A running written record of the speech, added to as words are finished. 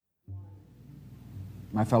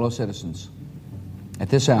my fellow citizens, at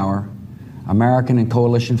this hour, American and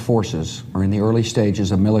coalition forces are in the early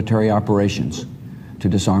stages of military operations to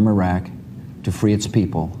disarm Iraq, to free its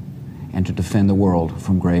people, and to defend the world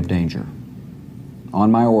from grave danger.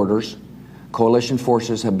 On my orders, coalition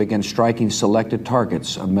forces have begun striking selected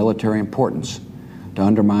targets of military importance to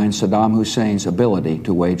undermine Saddam Hussein's ability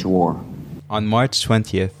to wage war. On March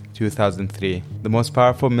 20th, 2003, the most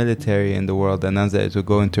powerful military in the world announced that it would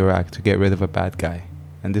go into Iraq to get rid of a bad guy.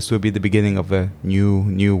 And this would be the beginning of a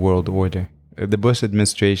new world order. The Bush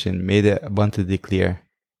administration made it abundantly clear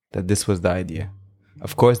that this was the idea.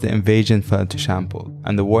 Of course, the invasion fell into shambles,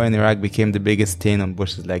 and the war in Iraq became the biggest stain on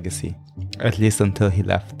Bush's legacy, at least until he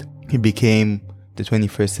left. He became the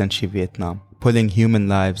 21st century Vietnam, pulling human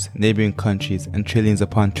lives, neighboring countries, and trillions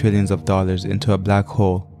upon trillions of dollars into a black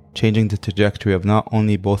hole, changing the trajectory of not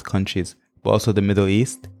only both countries, but also the Middle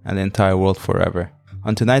East and the entire world forever.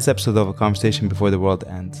 On tonight's episode of A Conversation Before the World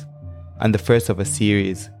Ends, and the first of a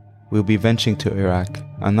series, we'll be venturing to Iraq,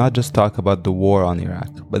 and not just talk about the war on Iraq,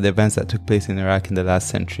 but the events that took place in Iraq in the last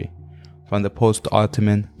century, from the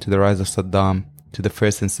post-Ottoman to the rise of Saddam to the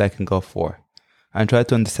First and Second Gulf War, and try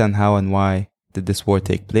to understand how and why did this war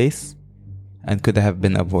take place, and could it have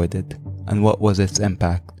been avoided, and what was its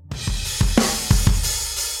impact.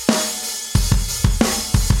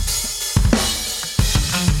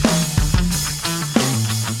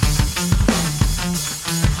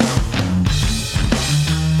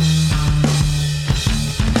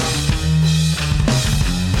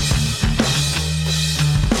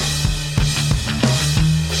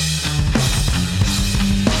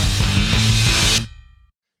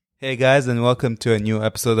 Hey guys, and welcome to a new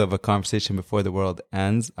episode of A Conversation Before the World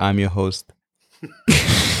Ends. I'm your host,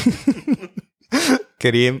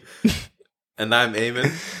 Kareem. And I'm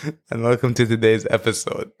Eamon. And welcome to today's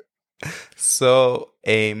episode. So,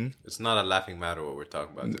 Aim. It's not a laughing matter what we're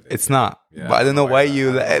talking about today. It's not. Yeah, but I don't know why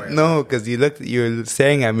you... No, because you're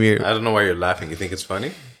staring at me. I don't know why you're laughing. You think it's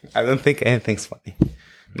funny? I don't think anything's funny.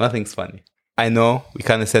 Nothing's funny. I know we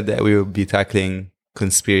kind of said that we would be tackling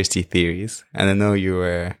conspiracy theories. And I know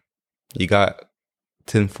you got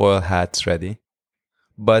tinfoil hats ready.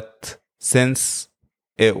 But since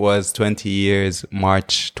it was 20 years,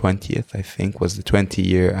 March 20th, I think, was the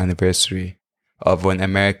 20-year anniversary of when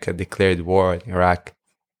America declared war in Iraq,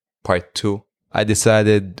 part 2, I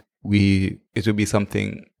decided it would be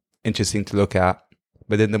something interesting to look at.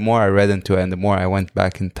 But then the more I read into it and the more I went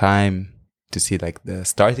back in time to see like the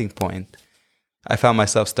starting point, I found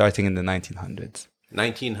myself starting in the 1900s.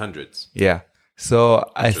 1900s? Yeah. So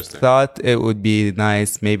I thought it would be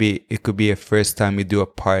nice. Maybe it could be a first time we do a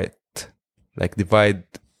part, like divide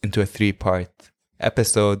into a 3-part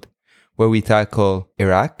episode where we tackle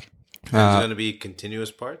Iraq. Is it going to be continuous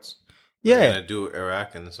parts? Yeah. We're going to do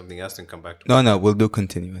Iraq and then something else and come back to No, we'll do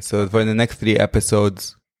continuous. So for the next 3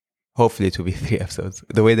 episodes, hopefully it will be 3 episodes.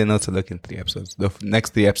 The way the notes are looking, 3 episodes. The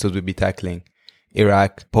next 3 episodes will be tackling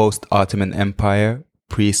Iraq, post-Ottoman Empire,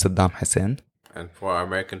 pre-Saddam Hussein. And for our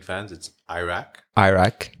American fans, it's Iraq.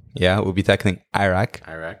 Yeah, we'll be tackling Iraq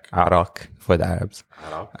for the Arabs.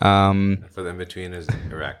 And for the in-between is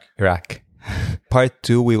Iraq. Part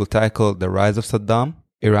 2, we will tackle the rise of Saddam,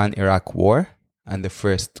 Iran-Iraq war, and the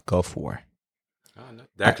first Gulf War. Oh, no.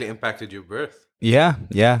 They actually impacted your birth. Yeah,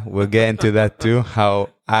 we'll get into that too. How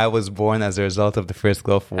I was born as a result of the first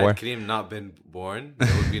Gulf War. Had Kareem not been born,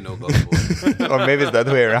 there would be no Gulf War. Or maybe it's the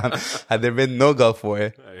other way around. Had there been no Gulf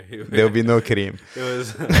War, there would be no Kareem. It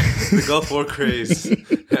was the Gulf War craze.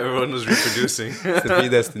 Everyone was reproducing. It's the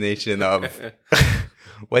predestination of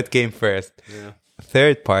what came first. Yeah.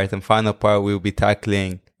 Third part and final part, we will be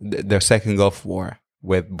tackling the second Gulf War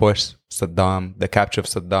with Bush, Saddam, the capture of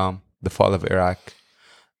Saddam, the fall of Iraq,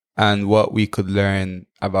 and what we could learn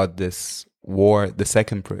about this war, the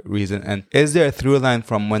second reason. And is there a through line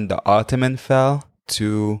from when the Ottoman fell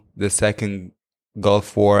to the second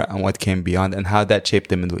Gulf War and what came beyond and how that shaped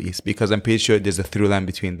the Middle East? Because I'm pretty sure there's a through line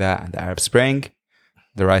between that and the Arab Spring,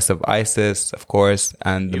 the rise of ISIS, of course,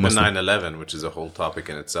 and even 9/11, which is a whole topic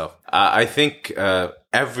in itself. I think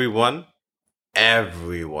everyone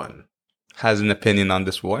has an opinion on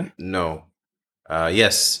this war. No.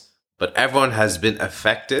 Yes. But everyone has been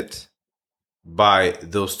affected by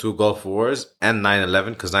those 2 Gulf Wars and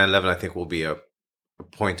 9/11, because 9/11, I think, will be a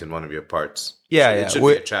point in one of your parts. Yeah, so it should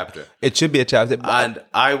be a chapter. It should be a chapter. And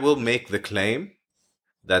I will make the claim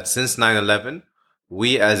that since 9/11,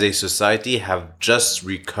 we as a society have just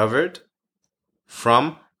recovered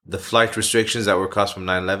from the flight restrictions that were caused from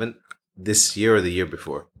 9/11 this year or the year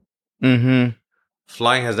before. Mm-hmm.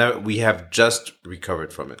 Flying has never, we have just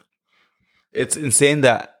recovered from it. It's insane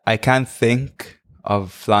that I can't think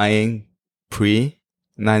of flying pre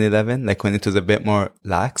 9/11, like when it was a bit more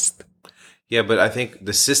laxed. Yeah, but I think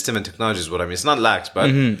the system and technology is what I mean. It's not lax, but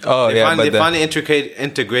Oh, yeah, they finally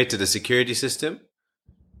integrated a security system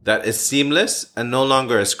that is seamless and no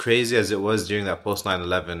longer as crazy as it was during that post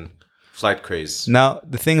 9/11 flight craze. Now,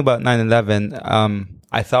 the thing about 9/11,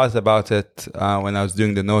 I thought about it when I was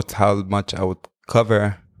doing the notes, how much I would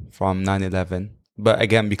cover from 9/11. But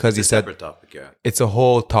again, because you said separate topic, yeah. it's a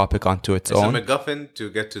whole topic onto its own. It's a MacGuffin to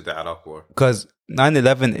get to the Iraq War. Because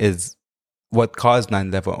 9/11 is what caused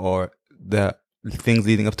 9/11, or the things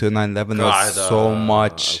leading up to 9/11 was so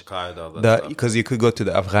much. Because you could go to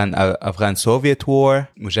the Afghan-Soviet War,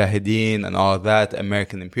 Mujahideen and all that,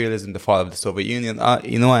 American imperialism, the fall of the Soviet Union.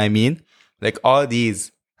 You know what I mean? Like all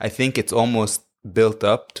these, I think it's almost built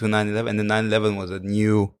up to 9/11, and the 9/11 was a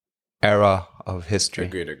new era of history.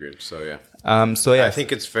 Agreed. So yeah. I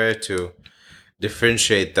think it's fair to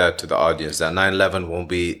differentiate that to the audience, that 9/11 won't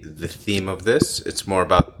be the theme of this. It's more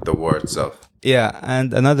about the war itself. Yeah,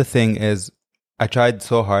 and another thing is, I tried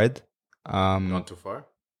so hard. Not too far.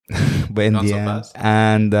 But in Not the so end, fast.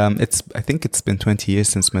 and I think it's been 20 years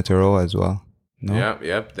since Meteoro as well. No?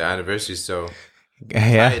 Yep. The anniversary, so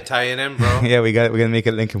Yeah. tie it in, bro. Yeah, we're gonna make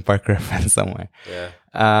a Linkin Park reference somewhere. Yeah.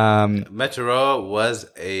 Metro was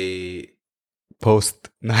a post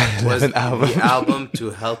 9/11 album. The album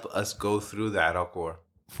to help us go through the Iraq War.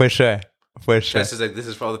 For sure. This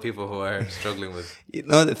is for all the people who are struggling with. You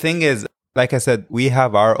know, the thing is, like I said, we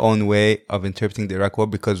have our own way of interpreting the Iraq War,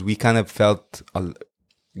 because we kind of felt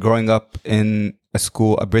growing up in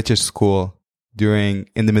a British school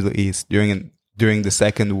in the Middle East during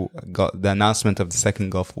the announcement of the Second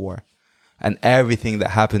Gulf War, and everything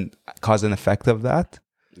that happened caused an effect of that.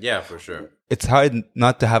 Yeah, for sure. It's hard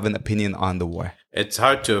not to have an opinion on the war. It's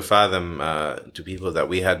hard to fathom to people that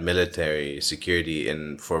we had military security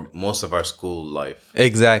for most of our school life.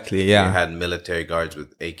 Exactly, yeah. We had military guards with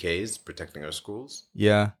AKs protecting our schools.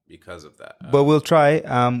 Yeah. Because of that. But we'll try.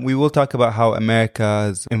 We will talk about how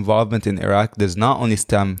America's involvement in Iraq does not only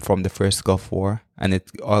stem from the first Gulf War, and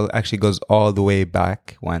it actually goes all the way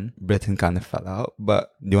back when Britain kind of fell out.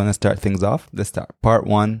 But do you want to start things off? Let's start. Part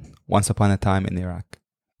 1, Once Upon a Time in Iraq.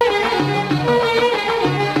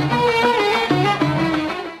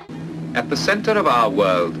 At the center of our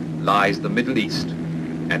world lies the Middle East,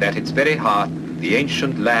 and at its very heart, the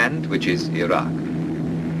ancient land which is Iraq.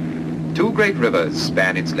 Two great rivers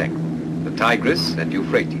span its length, the Tigris and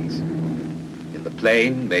Euphrates. In the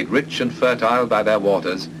plain, made rich and fertile by their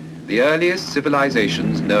waters, the earliest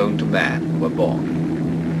civilizations known to man were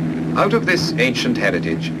born. Out of this ancient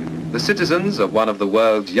heritage, the citizens of one of the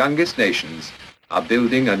world's youngest nations are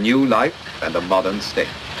building a new life and a modern state.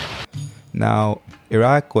 Now,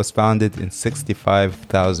 Iraq was founded in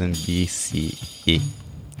 65,000 BCE.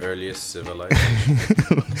 Earliest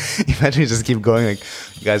civilization. Imagine you just keep going, like,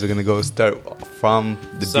 you guys are going to go start from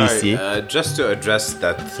the BC. Just to address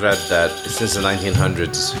that thread that since the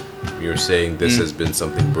 1900s, you're saying this has been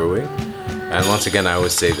something brewing. And once again, I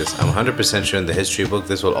always say this. I'm 100% sure in the history book,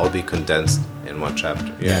 this will all be condensed in one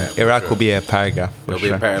chapter. Yeah, Iraq will be a paragraph. It'll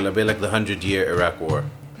be like the 100-year Iraq War.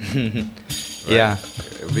 Right? Yeah.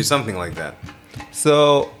 It'll be something like that.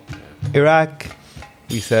 So, Iraq,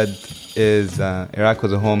 we said, Iraq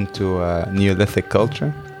was a home to Neolithic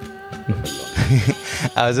culture.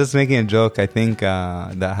 I was just making a joke. I think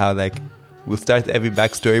that how we'll start every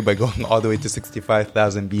backstory by going all the way to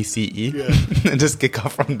 65,000 BCE and just kick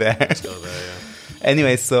off from there. Let's go there, yeah.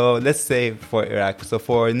 Anyway, so let's say for Iraq. So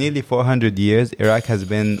for nearly 400 years, Iraq has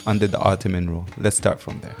been under the Ottoman rule. Let's start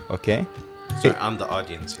from there, okay? Sorry, I'm the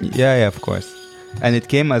audience here. Yeah, of course. And it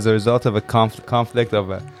came as a result of a conflict of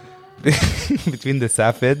between the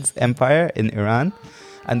Safavids Empire in Iran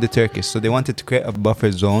and the Turkish. So they wanted to create a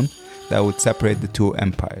buffer zone that would separate the two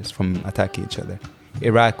empires from attacking each other.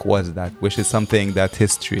 Iraq was that, which is something that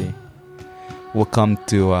history will come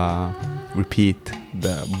to repeat,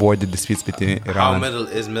 the border disputes between Iran. How middle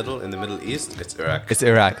is middle in the Middle East? It's Iraq. It's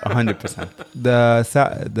Iraq, 100%. The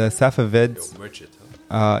Safavids... Yo, merch it,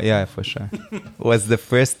 huh? Yeah, for sure. Was the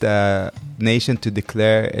first nation to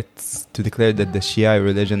declare that the Shia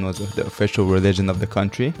religion was the official religion of the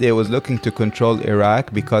country. They was looking to control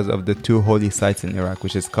Iraq because of the two holy sites in Iraq,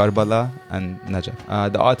 which is Karbala and Najaf.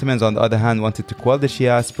 The Ottomans, on the other hand, wanted to quell the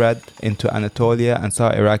Shia spread into Anatolia and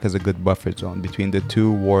saw Iraq as a good buffer zone between the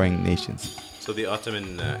two warring nations. So the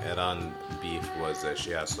Ottoman-Iran beef was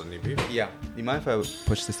Shia Sunni beef? Yeah. Do you mind if I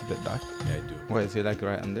push this a bit back? Yeah, I do. Why is it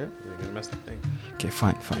right under? You're going to mess the thing. Okay,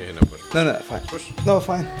 fine. Yeah, no, push. No, fine. Push. No,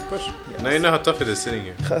 fine. Push. Yes. Now you know how tough it is sitting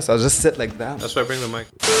here. I'll just sit like that. That's why I bring the mic.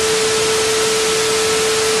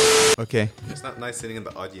 Okay. It's not nice sitting in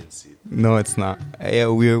the audience seat. No, it's not. Yeah,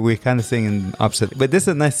 we're kind of sitting in opposite. But this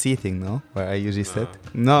is nice seating, no? Where I usually sit.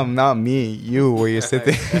 No, not me. You, where you're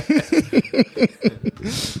sitting.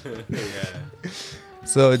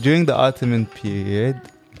 So during the Ottoman period,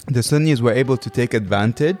 the Sunnis were able to take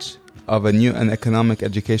advantage of a new and economic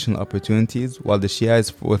educational opportunities, while the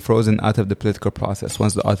Shiites were frozen out of the political process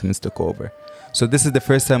once the Ottomans took over. So this is the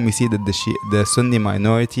first time we see that the Sunni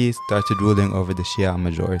minority started ruling over the Shia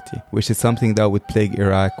majority, which is something that would plague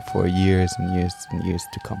Iraq for years and years and years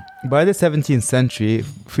to come. By the 17th century,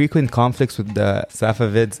 frequent conflicts with the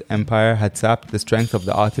Safavids empire had sapped the strength of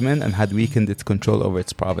the Ottoman and had weakened its control over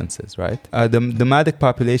its provinces, right? The nomadic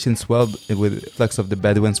population swelled with influx of the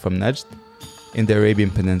Bedouins from Najd in the Arabian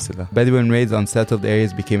Peninsula. Bedouin raids on settled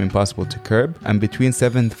areas became impossible to curb, and between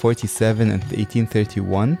 747 and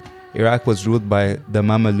 1831, Iraq was ruled by the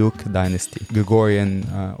Mameluke dynasty, Gregorian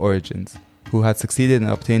origins, who had succeeded in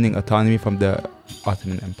obtaining autonomy from the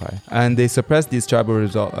Ottoman Empire. And they suppressed these tribal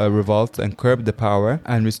revolts and curbed the power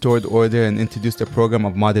and restored order and introduced a program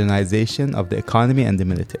of modernization of the economy and the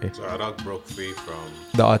military. So Iraq broke free from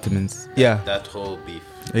the Ottomans. Yeah. That whole beef.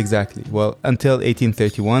 Exactly. Well, until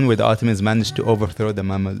 1831, where the Ottomans managed to overthrow the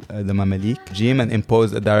Mamalik regime and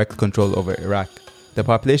impose a direct control over Iraq. The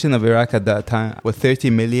population of Iraq at that time was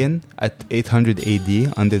 30 million at 800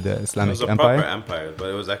 AD under the Islamic Empire. It was a proper empire, but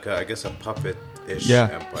it was like, a puppet-ish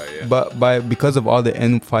empire. Yeah. But because of all the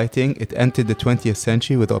infighting, it entered the 20th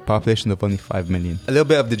century with a population of only 5 million. A little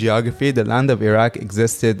bit of the geography. The land of Iraq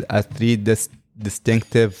existed as three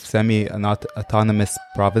distinctive semi-autonomous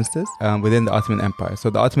provinces within the Ottoman Empire. So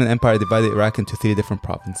the Ottoman Empire divided Iraq into 3 different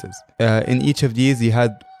provinces. In each of these, you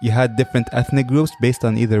had different ethnic groups based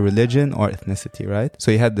on either religion or ethnicity, right? So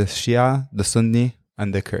you had the Shia, the Sunni,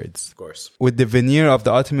 and the Kurds. Of course. With the veneer of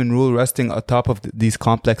the Ottoman rule resting on top of these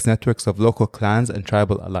complex networks of local clans and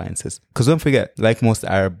tribal alliances. Because don't forget, like most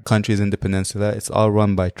Arab countries in the peninsula, it's all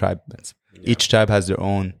run by tribesmen. Yeah. Each tribe has their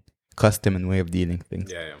own custom and way of dealing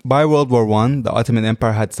things. Yeah. By World War I, the Ottoman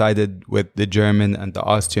Empire had sided with the German and the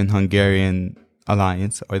Austrian-Hungarian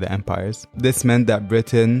alliance, or the empires. This meant that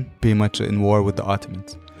Britain pretty much in war with the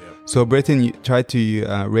Ottomans. So Britain tried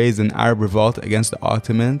to raise an Arab revolt against the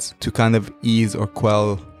Ottomans to kind of ease or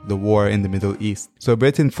quell the war in the Middle East. So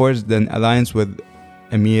Britain forged an alliance with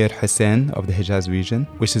Emir Hussein of the Hijaz region,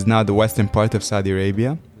 which is now the western part of Saudi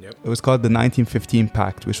Arabia. It was called the 1915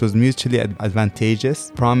 Pact, which was mutually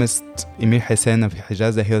advantageous, promised Emir Hussein of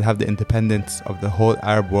Hijaz that he'll have the independence of the whole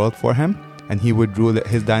Arab world for him, and he would rule it,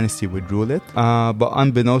 his dynasty would rule it. But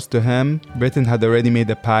unbeknownst to him, Britain had already made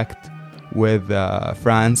a pact with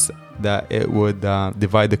France that it would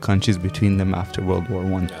divide the countries between them after World War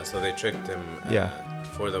I. Yeah, so they tricked him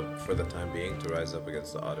for the time being to rise up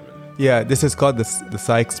against the Ottoman. Yeah, this is called the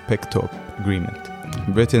Sykes-Picot Agreement.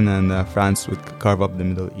 Britain and France would carve up the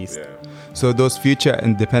Middle East. Yeah. So those future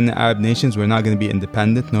independent Arab nations were not going to be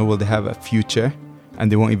independent, nor will they have a future, and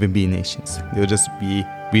they won't even be nations. They'll just be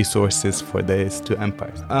resources for these 2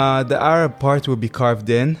 empires. The Arab part will be carved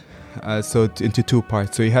in into 2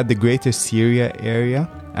 parts. So you had the Greater Syria area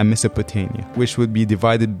and Mesopotamia, which would be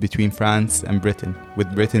divided between France and Britain,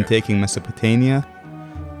 with Britain taking Mesopotamia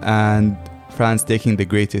and France taking the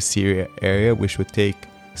Greater Syria area, which would take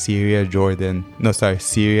Syria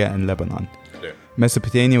and Lebanon. Yeah.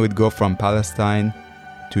 Mesopotamia would go from Palestine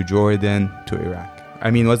to Jordan to Iraq. I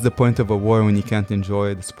mean, what's the point of a war when you can't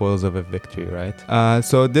enjoy the spoils of a victory, right?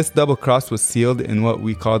 So this double cross was sealed in what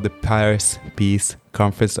we call the Paris Peace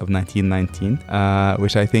Conference of 1919,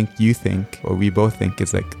 which I think you think, or we both think,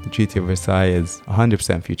 is like the Treaty of Versailles is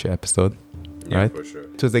 100% future episode, right? For sure.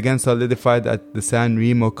 It was again solidified at the San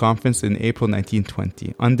Remo Conference in April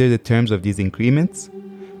 1920. Under the terms of these agreements,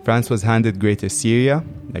 France was handed Greater Syria,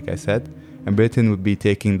 like I said, and Britain would be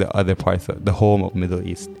taking the other parts of the whole of Middle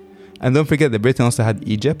East. And don't forget that Britain also had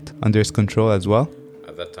Egypt under its control as well.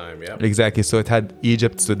 At that time, yeah. Exactly. So it had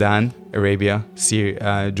Egypt, Sudan, Arabia,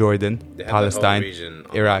 Syria, Jordan, Palestine,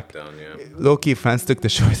 Iraq. Lockdown, yeah. Low-key, France took the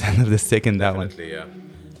short end of the stick in that one. Definitely, yeah.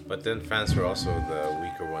 But then France were also the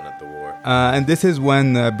weaker one at the war. And this is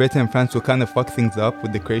when Britain and France will kind of fuck things up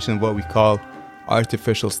with the creation of what we call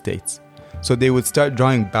artificial states. So they would start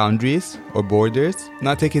drawing boundaries or borders,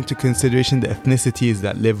 not taking into consideration the ethnicities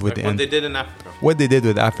that live within. What they did in Africa. What they did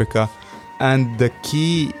with Africa. And the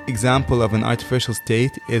key example of an artificial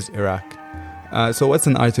state is Iraq. So what's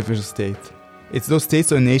an artificial state? It's those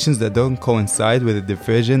states or nations that don't coincide with the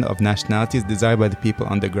division of nationalities desired by the people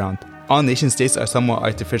on the ground. All nation states are somewhat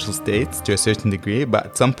artificial states to a certain degree, but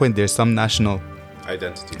at some point there's some national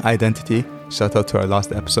identity. Shout out to our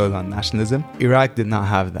last episode on nationalism. Iraq did not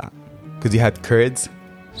have that, because you had Kurds,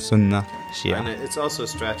 Sunnah, Shia. And it's also a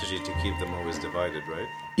strategy to keep them always divided, right?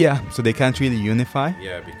 Yeah, so they can't really unify.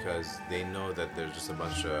 Yeah, because they know that there's just a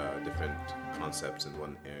bunch of different concepts in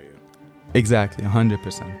one area. Exactly,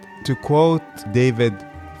 100%. To quote David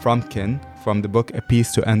Fromkin from the book A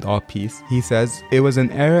Peace to End All Peace, he says, "It was an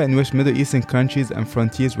era in which Middle Eastern countries and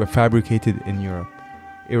frontiers were fabricated in Europe.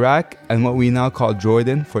 Iraq and what we now call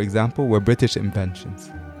Jordan, for example, were British inventions.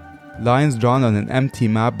 Lines drawn on an empty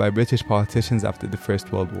map by British politicians after the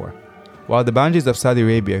First World War. While the boundaries of Saudi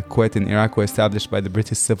Arabia, Kuwait and Iraq were established by the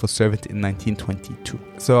British civil servant in 1922.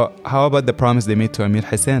 So how about the promise they made to Amir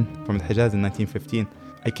Hussein from the Hijaz in 1915,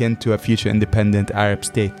 akin to a future independent Arab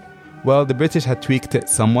state? Well, the British had tweaked it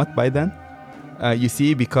somewhat by then. You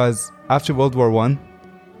see, because after World War I,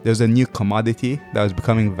 there was a new commodity that was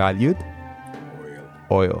becoming valued.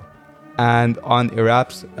 Oil. And on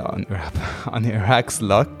Iraq's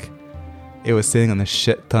luck, it was sitting on a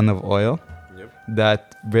shit ton of oil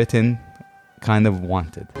that Britain kind of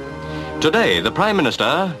wanted. Today, the Prime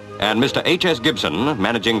Minister and Mr. H.S. Gibson,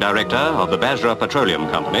 Managing Director of the Basra Petroleum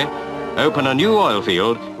Company, open a new oil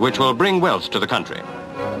field which will bring wealth to the country.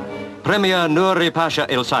 Premier Nouri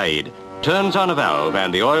Pasha El Said turns on a valve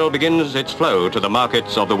and the oil begins its flow to the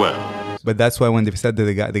markets of the world. But that's why when they said to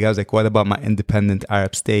the guy was like, what about my independent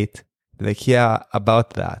Arab state? They're like, yeah,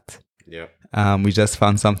 about that. Yeah. We just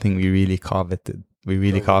found something we really coveted. We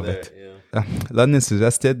really covet. London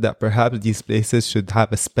suggested that perhaps these places should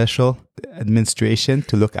have a special administration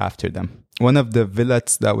to look after them. One of the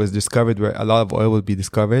villages that was discovered where a lot of oil will be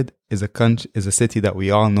discovered is a city that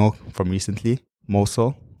we all know from recently,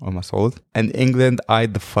 Mosul. And England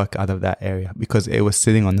eyed the fuck out of that area because it was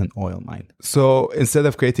sitting on an oil mine. So instead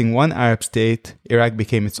of creating one Arab state, Iraq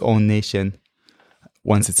became its own nation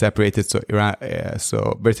once it separated,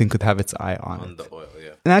 so Britain could have its eye on it. The oil,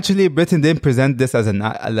 yeah. And actually, Britain didn't present this as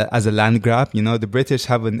a land grab. You know, the British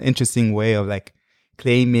have an interesting way of like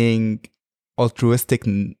claiming altruistic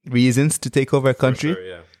reasons to take over a country. For sure,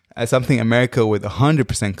 yeah. As something America would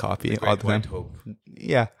 100% copy all the time. Hope.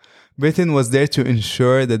 Yeah. Britain was there to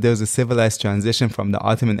ensure that there was a civilized transition from the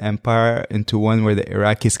Ottoman Empire into one where the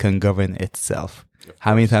Iraqis can govern itself.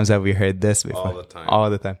 How many times have we heard this before? All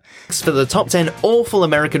the time. For the top 10 awful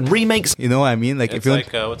American remakes. You know what I mean? Like, it's if you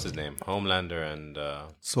like, what's his name? Homelander and...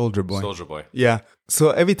 Soldier Boy. Soldier Boy. Yeah.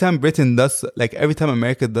 So every time every time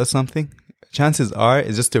America does something, chances are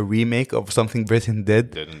it's just a remake of something Britain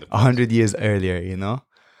did 100 years earlier, you know?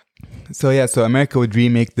 So America would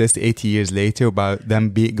remake this 80 years later about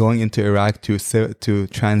them going into Iraq to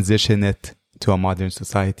transition it to a modern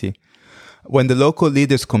society. When the local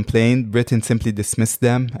leaders complained, Britain simply dismissed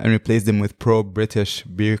them and replaced them with pro-British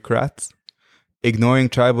bureaucrats, ignoring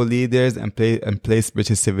tribal leaders and placed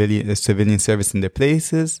British civilian service in their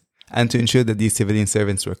places. And to ensure that these civilian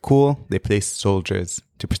servants were cool, they placed soldiers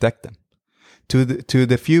to protect them. To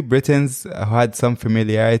the few Britons who had some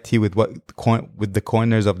familiarity with the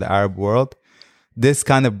corners of the Arab world, this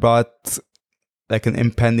kind of brought like an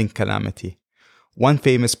impending calamity. One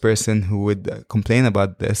famous person who would complain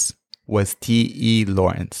about this was T.E.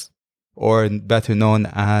 Lawrence, or better known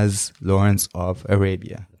as Lawrence of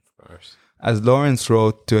Arabia. Of course. As Lawrence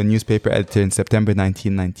wrote to a newspaper editor in September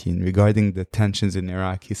 1919 regarding the tensions in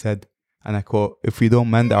Iraq, he said, and I quote, "If we don't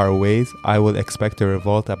mend our ways, I will expect a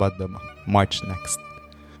revolt about the March next."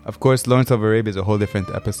 Of course, Lawrence of Arabia is a whole different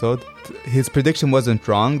episode. His prediction wasn't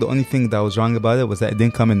wrong. The only thing that was wrong about it was that it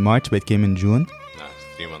didn't come in March, but it came in June.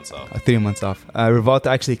 3 months off. 3 months off. Revolt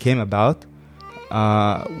actually came about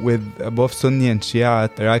with both Sunni and Shia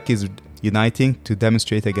Iraqis uniting to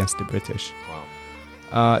demonstrate against the British.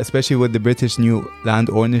 Wow. Especially with the British new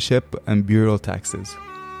land ownership and burial taxes.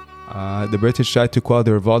 The British tried to quell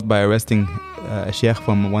the revolt by arresting a sheikh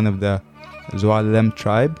from one of the Zu'alem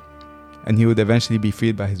tribe, and he would eventually be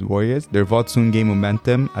freed by his warriors. The revolt soon gained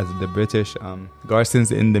momentum as the British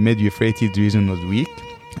garrisons in the mid-Euphrates region was weak,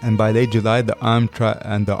 and by late July, the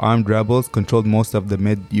armed rebels controlled most of the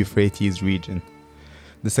mid-Euphrates region.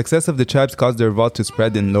 The success of the tribes caused the revolt to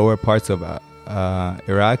spread in lower parts of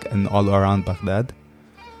Iraq and all around Baghdad.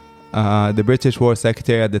 The British War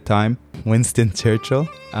Secretary at the time, Winston Churchill,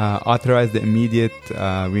 authorized the immediate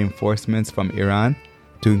reinforcements from Iran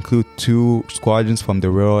to include 2 squadrons from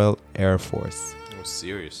the Royal Air Force. Oh,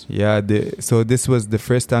 serious? Yeah, so this was the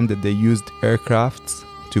first time that they used aircrafts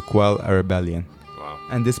to quell a rebellion. Wow.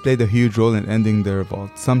 And this played a huge role in ending the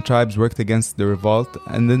revolt. Some tribes worked against the revolt,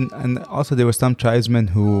 and also there were some tribesmen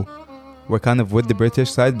who were kind of with the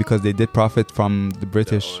British side because they did profit from the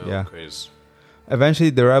British. Craze.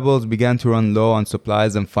 Eventually, the rebels began to run low on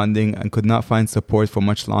supplies and funding and could not find support for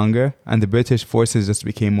much longer, and the British forces just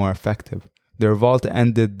became more effective. The revolt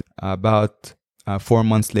ended about 4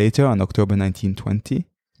 months later, on October 1920,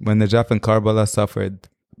 when Najaf and Karbala suffered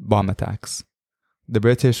bomb attacks. The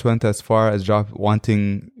British went as far as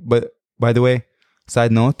wanting... But, by the way,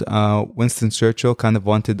 side note, Winston Churchill kind of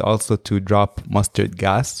wanted also to drop mustard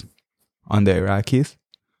gas on the Iraqis,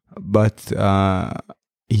 but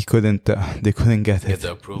he couldn't. They couldn't get it.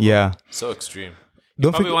 The approval. Yeah, so extreme. He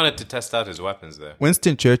probably wanted to test out his weapons there.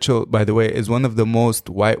 Winston Churchill, by the way, is one of the most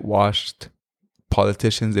whitewashed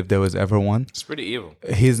politicians, if there was ever one. It's pretty evil.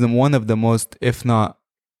 He's one of the most, if not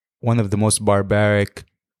one of the most barbaric.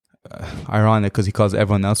 Ironic, because he calls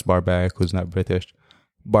everyone else barbaric who's not British.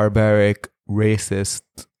 Barbaric, racist,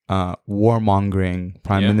 warmongering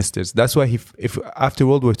prime ministers. That's why if after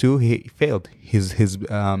World War II he failed.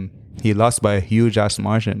 He lost by a huge ass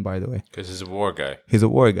margin, by the way. Because he's a war guy. He's a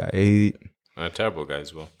war guy. And a terrible guy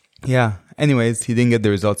as well. Yeah. Anyways, he didn't get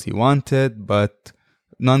the results he wanted, but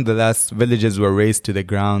nonetheless, villages were razed to the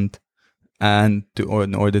ground, in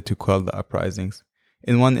order to quell the uprisings.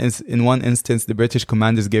 In one instance, the British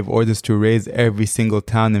commanders gave orders to raze every single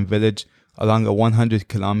town and village along a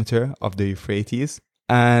 100-kilometer of the Euphrates.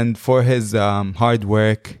 And for his hard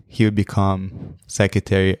work, he would become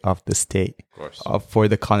Secretary of the State for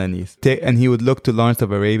the colonies. And he would look to Lawrence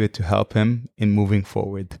of Arabia to help him in moving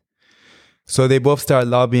forward. So they both started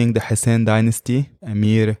lobbying the Hussein dynasty,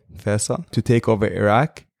 Emir Faisal, to take over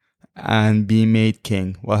Iraq and be made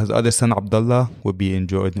king, while his other son Abdullah would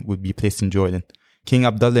be placed in Jordan. King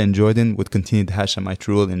Abdullah in Jordan would continue the Hashemite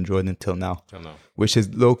rule in Jordan till now. Which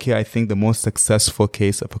is low-key, I think, the most successful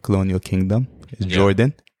case of a colonial kingdom is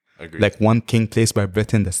Jordan. Agreed. Like one king placed by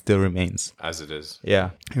Britain that still remains. As it is.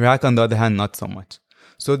 Yeah. Iraq, on the other hand, not so much.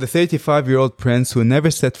 So the 35-year-old prince who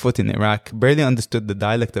never set foot in Iraq barely understood the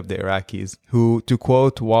dialect of the Iraqis, who, to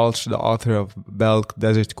quote Walsh, the author of Belk,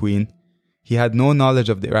 Desert Queen, he had no knowledge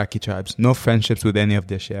of the Iraqi tribes, no friendships with any of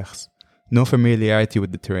their sheikhs, no familiarity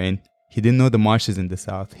with the terrain. He didn't know the marshes in the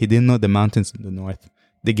south. He didn't know the mountains in the north,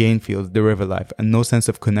 the grain fields, the river life, and no sense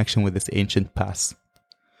of connection with this ancient past.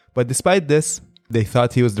 But despite this, they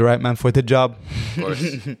thought he was the right man for the job. Of course.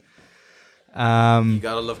 You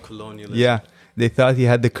gotta love colonialism. Yeah. They thought he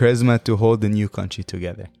had the charisma to hold the new country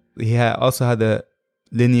together. He also had a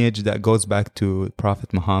lineage that goes back to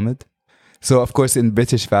Prophet Muhammad. So, of course, in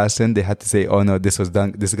British fashion, they had to say, oh no, this is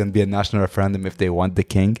going to be a national referendum if they want the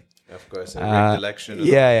king. Of course, a rigged election.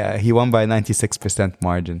 Yeah. He won by a 96%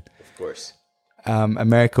 margin. Of course.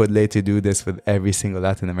 America would later do this with every single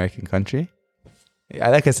Latin American country.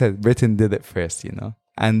 Like I said, Britain did it first, you know.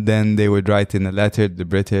 And then they would write in a letter to the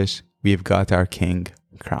British, we've got our king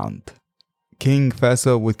crowned. King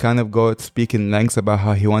Faisal would kind of go speak in lengths about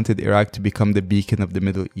how he wanted Iraq to become the beacon of the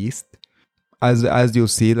Middle East. As you'll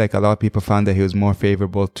see, like a lot of people found that he was more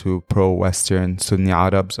favorable to pro-Western Sunni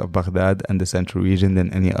Arabs of Baghdad and the central region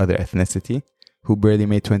than any other ethnicity, who barely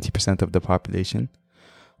made 20% of the population.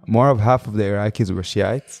 More of half of the Iraqis were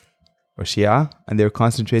Shiites, or Shia, and they were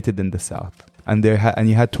concentrated in the south. And you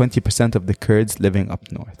had 20% of the Kurds living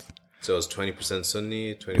up north. So it was 20%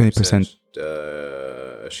 Sunni, 20%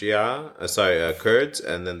 Shia, Kurds,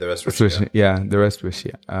 and then the rest were Shia. Yeah, the rest were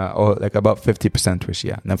Shia. Or like about 50% were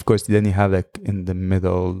Shia. And of course, then you have like in the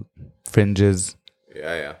middle fringes.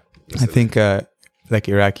 Yeah. I think like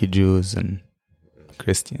Iraqi Jews and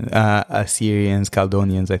Christians, Assyrians,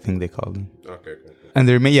 Chaldeans, I think they call them. Okay, cool. And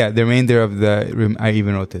the remainder of I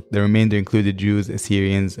even wrote it. The remainder included Jews,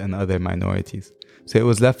 Assyrians, and other minorities. So it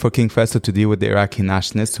was left for King Faisal to deal with the Iraqi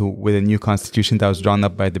nationalists with a new constitution that was drawn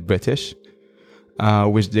up by the British,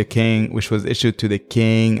 which was issued to the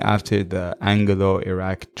king after the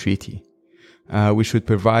Anglo-Iraq Treaty, which would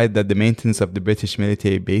provide that the maintenance of the British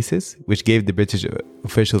military bases, which gave the British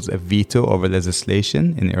officials a veto over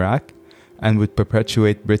legislation in Iraq, and would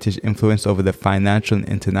perpetuate British influence over the financial and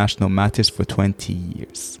international matters for 20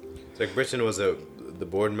 years. So like Britain was the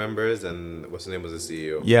board members, and what's the name was the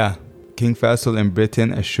CEO? Yeah. King Faisal in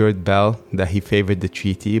Britain assured Bell that he favored the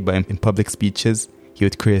treaty, but in public speeches, he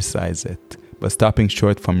would criticize it, but stopping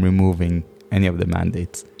short from removing any of the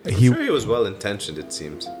mandates. I'm sure he was well-intentioned, it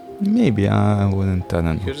seems. Maybe, I don't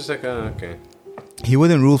know. He was just like, okay. He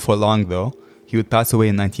wouldn't rule for long, though. He would pass away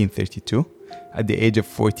in 1932 at the age of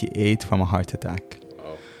 48 from a heart attack.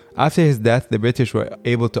 Oh. After his death, the British were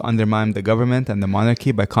able to undermine the government and the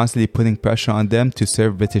monarchy by constantly putting pressure on them to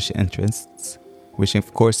serve British interests, which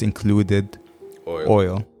of course included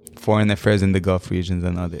oil, foreign affairs in the Gulf regions,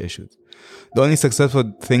 and other issues. The only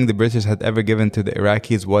successful thing the British had ever given to the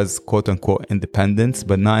Iraqis was quote-unquote independence,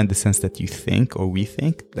 but not in the sense that you think or we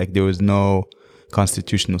think. Like there was no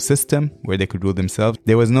constitutional system where they could rule themselves.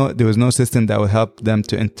 There was no system that would help them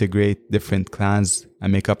to integrate different clans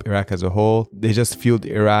and make up Iraq as a whole. They just fueled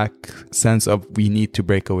Iraq's sense of we need to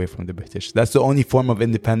break away from the British. That's the only form of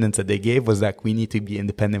independence that they gave, was that we need to be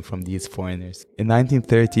independent from these foreigners. In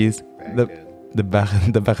 1930s,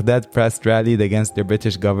 the Baghdad press rallied against the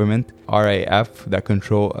British government, RAF, that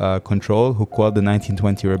control, who called the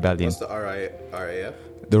 1920 rebellion. What's the RAF?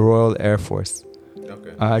 The Royal Air Force.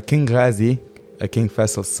 Okay. King Ghazi, King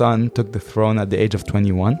Faisal's son, took the throne at the age of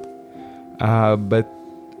 21, but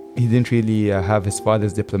he didn't really have his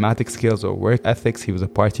father's diplomatic skills or work ethics. He was a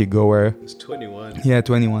party goer. He's 21. Yeah,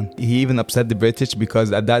 21. He even upset the British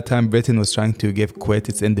because at that time Britain was trying to give Kuwait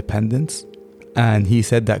its independence, and he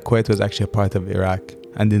said that Kuwait was actually a part of Iraq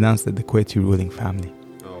and denounced the Kuwaiti ruling family.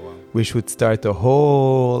 Which would start a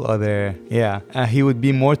whole other... he would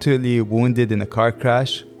be mortally wounded in a car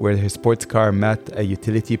crash where his sports car met a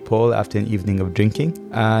utility pole after an evening of drinking.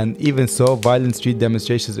 And even so, violent street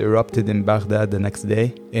demonstrations erupted in Baghdad the next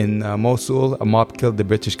day. In Mosul, a mob killed the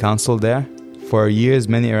British consul there. For years,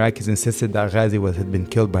 many Iraqis insisted that Ghazi had been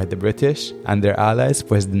killed by the British and their allies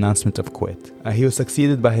for his denouncement of Kuwait. He was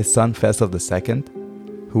succeeded by his son Faisal II,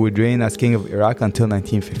 who would reign as king of Iraq until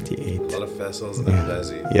 1958. A lot of Faisals and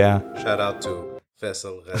Ghazi. Yeah. Shout out to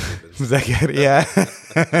Faisal Ghazi. Yeah.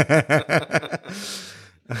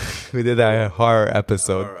 We did our horror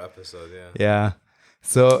episode. Yeah.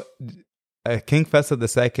 So King Faisal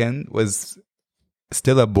II was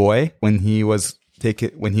still a boy when he would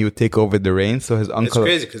take over the reign. So his uncle... It's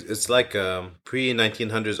crazy because it's like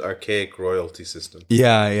pre-1900s archaic royalty system.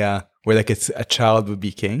 Yeah. Where like it's a child would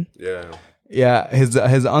be king. Yeah. Yeah, his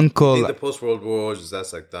uncle... I think the post-World War Wars,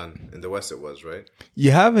 that's like done. In the West it was, right?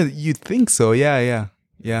 You'd think so, yeah.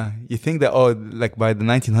 You think that, like by the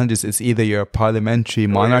 1900s, it's either you're a parliamentary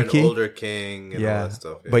monarchy... You're an older king and all that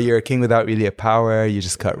stuff. Yeah. But you're a king without really a power, you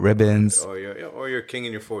just cut ribbons. Or you're a king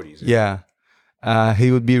in your 40s. Yeah.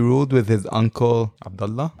 He would be ruled with his uncle,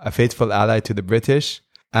 Abdullah, a faithful ally to the British,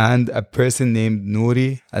 and a person named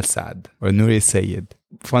Nouri al-Saad, or Nouri Sayyid.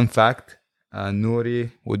 Fun fact...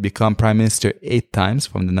 Nouri would become prime minister 8 times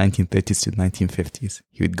from the 1930s to the 1950s.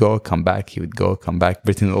 He would go, come back,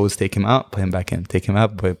 Britain would always take him out, put him back in, take him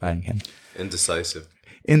out, put him back in.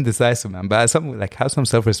 Indecisive, man. But have some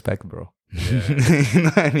self-respect, bro. Yeah. You know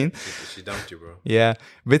what I mean? She dumped you, bro. Yeah.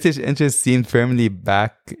 British interests seemed firmly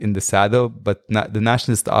back in the saddle, but the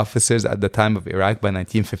nationalist officers at the time of Iraq by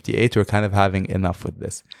 1958 were kind of having enough with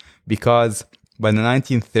this. Because by the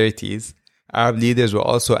 1930s, Arab leaders were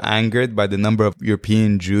also angered by the number of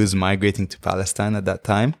European Jews migrating to Palestine at that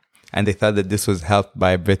time, and they thought that this was helped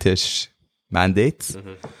by British mandates.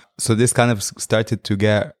 Mm-hmm. So this kind of started to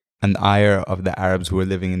get an ire of the Arabs who were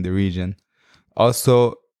living in the region.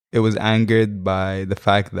 Also, it was angered by the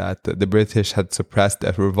fact that the British had suppressed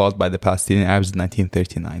a revolt by the Palestinian Arabs in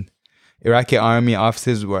 1939. Iraqi army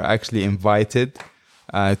officers were actually invited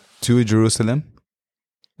to Jerusalem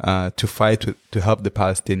to fight to help the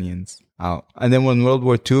Palestinians out. And then when World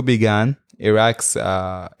War II began,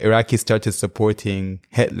 Iraqis started supporting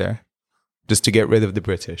Hitler just to get rid of the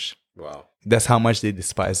British. Wow. That's how much they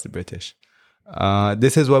despised the British.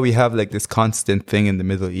 This is why we have like this constant thing in the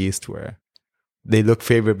Middle East where they look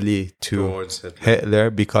favorably to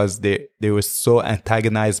Hitler because they were so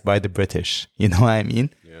antagonized by the British. You know what I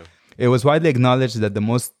mean? Yeah. It was widely acknowledged that the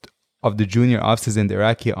most of the junior officers in the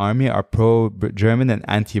Iraqi army are pro-German and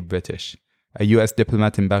anti-British. A U.S.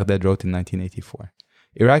 diplomat in Baghdad wrote in 1984.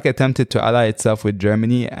 Iraq attempted to ally itself with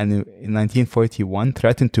Germany and in 1941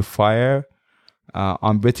 threatened to fire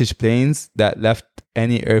on British planes that left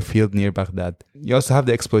any airfield near Baghdad. You also have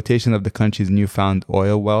the exploitation of the country's newfound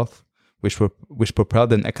oil wealth, which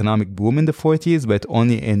propelled an economic boom in the 40s, but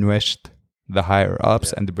only enriched the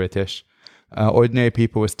higher-ups and the British. Ordinary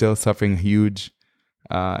people were still suffering huge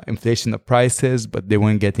inflation of prices, but they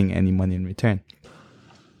weren't getting any money in return.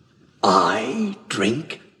 I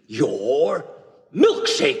drink your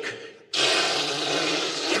milkshake.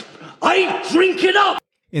 I drink it up!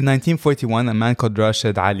 In 1941, a man called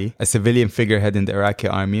Rashid Ali, a civilian figurehead in the Iraqi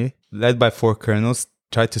army, led by 4 colonels,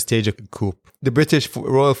 tried to stage a coup. The British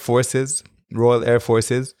Royal Air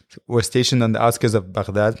Forces, were stationed on the outskirts of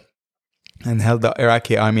Baghdad and held the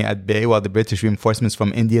Iraqi army at bay while the British reinforcements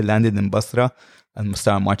from India landed in Basra and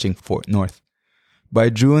started marching north. By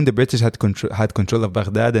June, the British had control of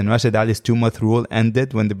Baghdad, and Rashid Ali's 2-month rule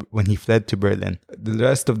ended when he fled to Berlin. The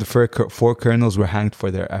rest of the 4 colonels were hanged for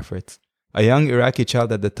their efforts. A young Iraqi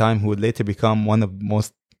child at the time, who would later become one of the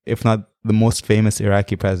most, if not the most famous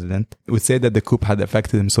Iraqi president, would say that the coup had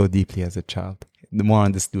affected him so deeply as a child. More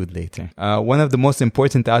on this dude later. One of the most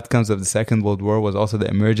important outcomes of the Second World War was also the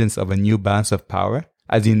emergence of a new balance of power.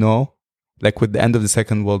 As you know, like with the end of the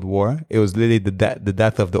Second World War, it was literally the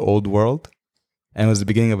death of the old world and it was the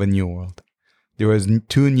beginning of a new world. There was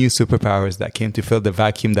two new superpowers that came to fill the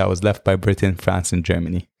vacuum that was left by Britain, France, and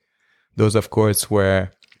Germany. Those, of course, were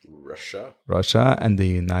Russia and the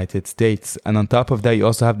United States. And on top of that, you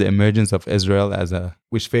also have the emergence of Israel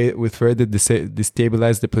which further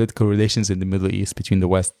destabilized the political relations in the Middle East between the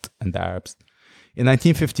West and the Arabs. In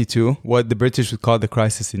 1952, what the British would call the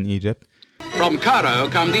crisis in Egypt. From Cairo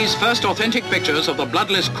come these first authentic pictures of the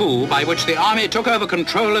bloodless coup by which the army took over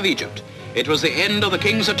control of Egypt. It was the end of the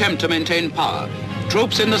king's attempt to maintain power.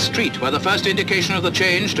 Troops in the street were the first indication of the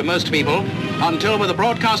change to most people, until with the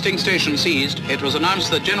broadcasting station seized, it was announced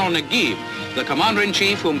that General Naguib, the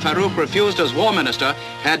commander-in-chief whom Farouk refused as war minister,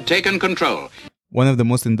 had taken control. One of the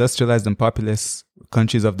most industrialized and populous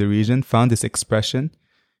countries of the region found this expression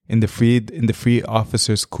in the free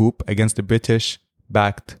officers' coup against the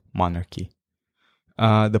British-backed monarchy.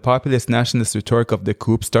 The populist nationalist rhetoric of the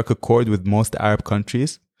coup struck a chord with most Arab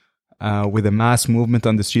countries, with a mass movement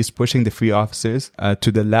on the streets pushing the free officers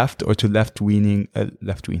to the left or to left-leaning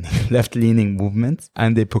movements,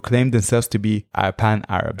 and they proclaimed themselves to be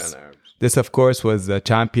pan-Arabs. This, of course, was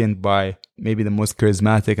championed by maybe the most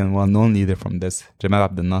charismatic and well-known leader from this, Jamal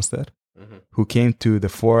Abdel Nasser, who came to the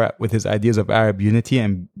fore with his ideas of Arab unity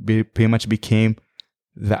and pretty much became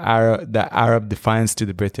the Arab defiance to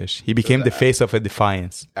the British. He became the face of a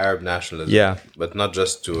defiance. Arab nationalism. Yeah. But not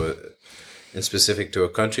just in specific to a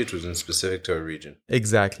country, it was in specific to a region.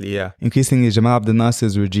 Exactly, yeah. Increasingly, Jamal Abdel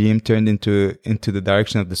Nasser's regime turned into the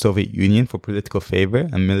direction of the Soviet Union for political favor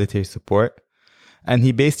and military support. And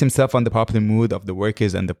he based himself on the popular mood of the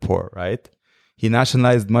workers and the poor, right? He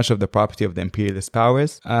nationalized much of the property of the imperialist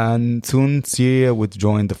powers, and soon Syria would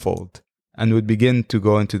join the fold and would begin to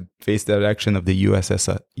go into face the direction of the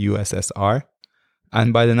USSR.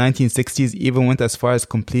 And by the 1960s, even went as far as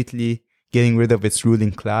completely getting rid of its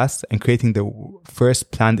ruling class and creating the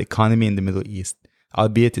first planned economy in the Middle East,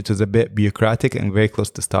 albeit it was a bit bureaucratic and very close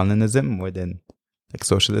to Stalinism more than like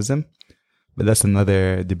socialism. But that's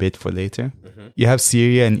another debate for later. You have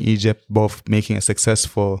Syria and Egypt both making a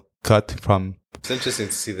successful cut from... It's interesting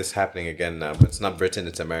to see this happening again now, but it's not Britain,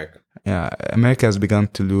 it's America. Yeah, America has begun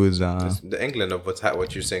to lose... the England of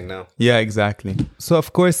what you're saying now. Yeah, exactly. So,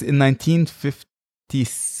 of course, in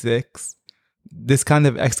 1956, this kind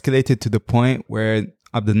of escalated to the point where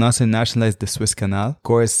Abdel Nasser nationalized the Suez Canal. Of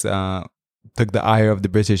course, took the ire of the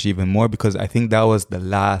British even more, because I think that was the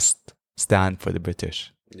last stand for the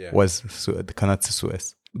British, was the Canal de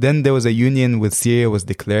Suez. Then there was a union with Syria was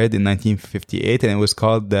declared in 1958, and it was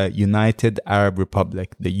called the United Arab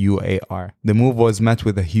Republic, the UAR. The move was met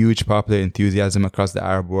with a huge popular enthusiasm across the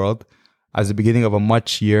Arab world as the beginning of a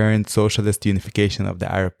much yearned socialist unification of the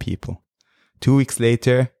Arab people. 2 weeks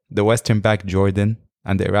later, the Western-backed Jordan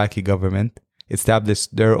and the Iraqi government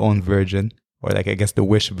established their own version, or like I guess the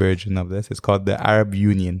wish version of this. It's called the Arab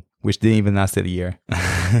Union, which didn't even last a year.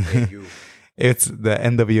 It's the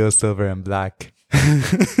NWO silver and black.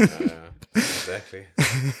 Exactly.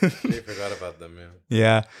 We forgot about them,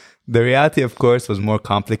 Yeah. The reality, of course, was more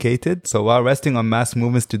complicated. So while resting on mass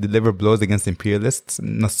movements to deliver blows against imperialists,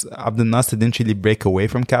 Abdel Nasser didn't really break away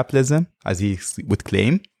from capitalism, as he would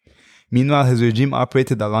claim. Meanwhile, his regime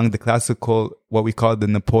operated along the classical, what we call the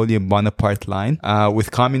Napoleon Bonaparte line,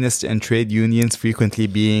 with communists and trade unions frequently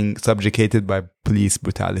being subjugated by police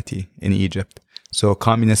brutality in Egypt. So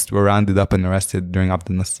communists were rounded up and arrested during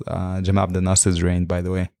Jamal Abdel Nasser's reign, by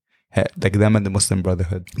the way. Like them and the Muslim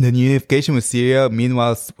Brotherhood. The unification with Syria,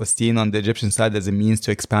 meanwhile, was seen on the Egyptian side as a means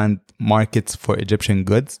to expand markets for Egyptian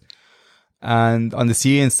goods. And on the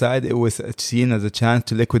Syrian side, it was seen as a chance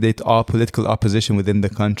to liquidate all political opposition within the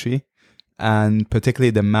country, and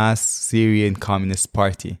particularly the mass Syrian Communist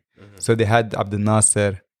Party. So they had Abdel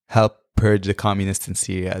Nasser help purge the communists in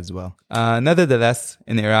Syria as well. Nevertheless,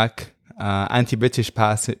 in Iraq, anti-British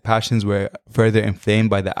passions were further inflamed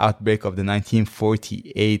by the outbreak of the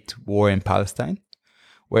 1948 war in Palestine,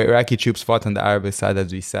 where Iraqi troops fought on the Arab side,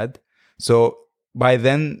 as we said. So by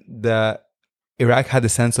then, Iraq had a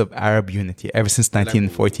sense of Arab unity ever since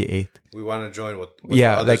 1948. We want to join what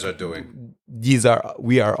others are doing.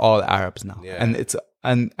 We are all Arabs now. Yeah.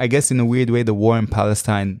 And I guess in a weird way, the war in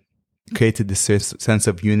Palestine created this sense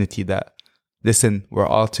of unity that, listen, we're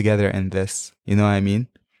all together in this. You know what I mean?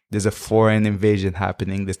 There's a foreign invasion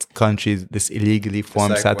happening. This country, this illegally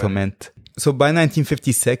formed settlement. So by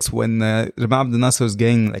 1956, when Jamal Abdel Nasser was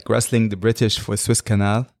wrestling the British for Suez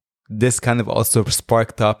Canal, this kind of also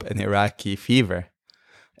sparked up an Iraqi fever.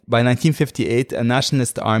 By 1958, a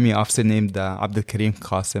nationalist army officer named Abdul Karim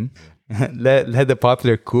Qasim led a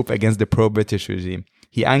popular coup against the pro-British regime.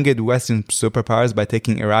 He angered Western superpowers by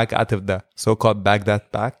taking Iraq out of the so-called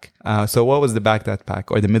Baghdad Pact. So what was the Baghdad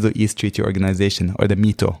Pact, or the Middle East Treaty Organization, or the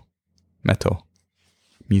MITO? MITO.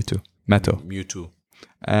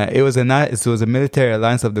 It was a military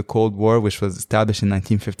alliance of the Cold War, which was established in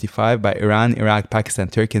 1955 by Iran, Iraq, Pakistan,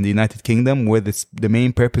 Turkey, and the United Kingdom, with the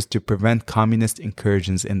main purpose to prevent communist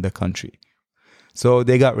incursions in the country. So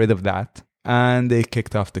they got rid of that, and they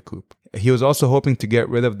kicked off the coup. He was also hoping to get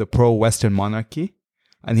rid of the pro-Western monarchy,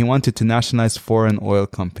 and he wanted to nationalize foreign oil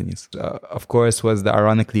companies. Of course, was the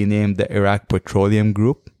ironically named the Iraq Petroleum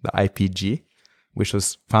Group, the IPG, which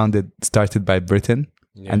was started by Britain,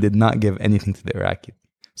 and did not give anything to the Iraqis.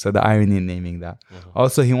 So the irony in naming that.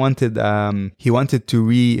 Also, he wanted to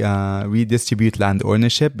redistribute land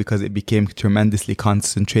ownership because it became tremendously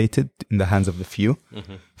concentrated in the hands of the few.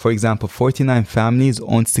 For example, 49 families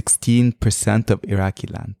owned 16% of Iraqi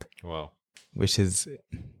land. Wow. Which is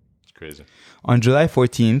crazy. On July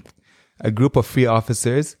 14th, a group of free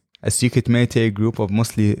officers, a secret military group of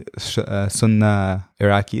mostly Sunni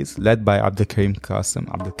Iraqis, led by Abdul Karim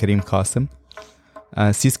Qasim,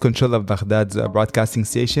 seized control of Baghdad's broadcasting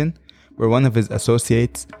station, where one of his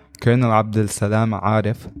associates, Colonel Abdul Salam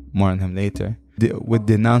Arif, more on him later, would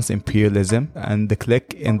denounce imperialism and the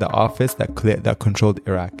clique in the office that controlled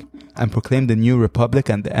Iraq, and proclaim the new republic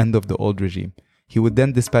and the end of the old regime. He would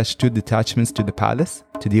then dispatch 2 detachments to the palace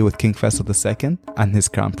to deal with King Faisal II and his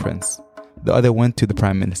crown prince. The other went to the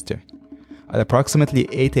prime minister. At approximately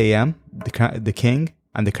 8 a.m., the king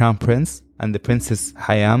and the crown prince and the Princess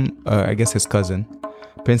Hayam, I guess his cousin,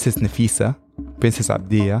 Princess Nafisa, Princess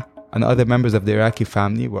Abdiya, and other members of the Iraqi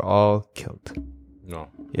family were all killed. No.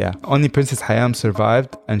 Yeah. Only Princess Hayam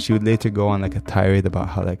survived, and she would later go on like a tirade about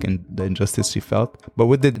how the injustice she felt. But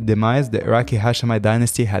with the demise, the Iraqi Hashemite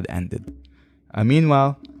dynasty had ended.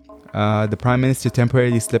 Meanwhile, the prime minister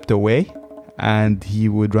temporarily slipped away, and he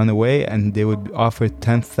would run away, and they would offer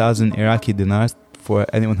 10,000 Iraqi dinars for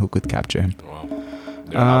anyone who could capture him. Wow.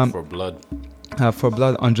 They're out for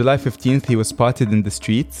blood. On July 15th, he was spotted in the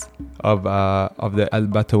streets of the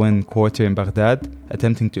Al-Batawin quarter in Baghdad,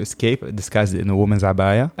 attempting to escape, disguised in a woman's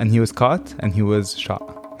abaya, and he was caught and he was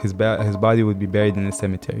shot. His body would be buried in a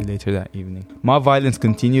cemetery later that evening. Mob violence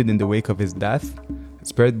continued in the wake of his death,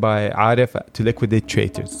 spurred by Arif to liquidate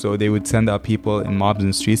traitors. So they would send out people in mobs in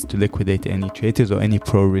the streets to liquidate any traitors or any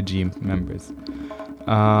pro-regime members.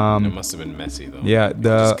 It must have been messy though. Yeah,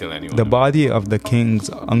 the body of the king's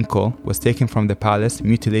uncle was taken from the palace,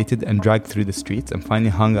 mutilated and dragged through the streets, and finally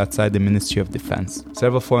hung outside the Ministry of Defense.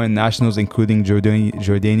 Several foreign nationals, including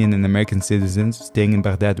Jordanian and American citizens staying in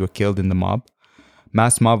Baghdad, were killed in the mob.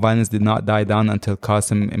 Mass mob violence did not die down until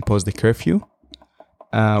Qasim imposed a curfew,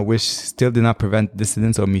 which still did not prevent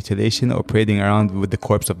dissidents or mutilation or parading around with the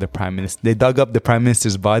corpse of the prime minister. They dug up the prime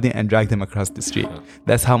minister's body and dragged him across the street.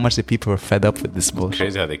 That's how much the people were fed up with this bullshit.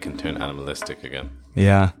 Crazy how they can turn animalistic again.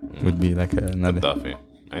 Yeah, would be like another. Gaddafi,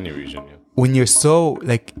 any region, yeah. When you're so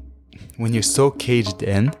caged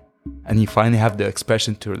in, and you finally have the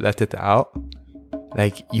expression to let it out,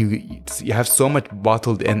 like you have so much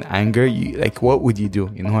bottled in anger. What would you do?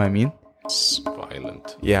 You know what I mean? It's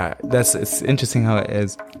violent. Yeah, it's interesting how it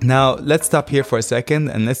is. Now, let's stop here for a second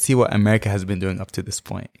and let's see what America has been doing up to this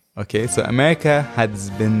point. Okay, so America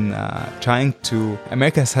has been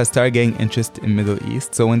America has started getting interest in Middle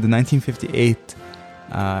East. So when the 1958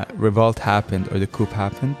 revolt happened, or the coup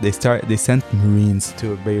happened, they sent Marines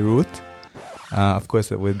to Beirut. Of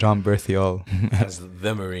course, with John Berthiaume as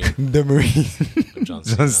the Marine. The Marine. John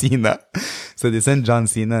Cena. So they sent John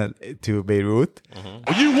Cena to Beirut.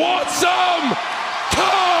 You want some?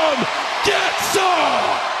 Come get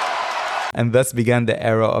some! And thus began the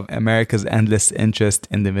era of America's endless interest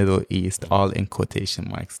in the Middle East, all in quotation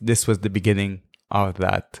marks. This was the beginning of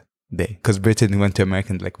that day. Because Britain went to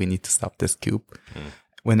America and we need to stop this coup.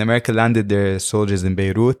 When America landed their soldiers in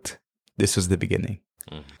Beirut, this was the beginning.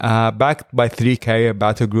 Backed by 3 carrier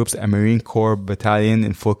battle groups, a Marine Corps battalion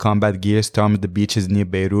in full combat gear stormed the beaches near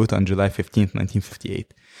Beirut on July 15,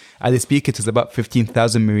 1958. At its peak, it was about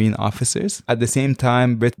 15,000 Marine officers. At the same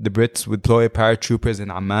time, the Brits would deploy paratroopers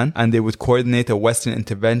in Amman, and they would coordinate a Western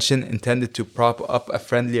intervention intended to prop up a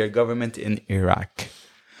friendlier government in Iraq.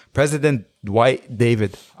 President Dwight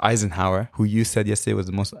David Eisenhower, who you said yesterday was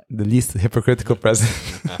the least hypocritical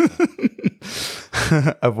president,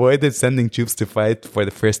 avoided sending troops to fight for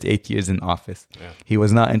the first 8 years in office. Yeah. He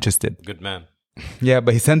was not interested. Good man. Yeah,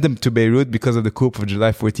 but he sent them to Beirut because of the coup of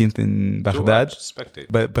July 14th in Baghdad.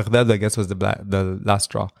 But Baghdad, I guess, was the last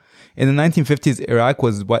straw. In the 1950s, Iraq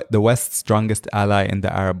was the West's strongest ally in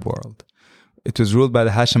the Arab world. It was ruled by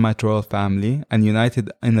the Hashemite royal family and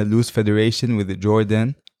united in a loose federation with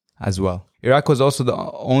Jordan as well. Iraq was also the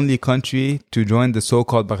only country to join the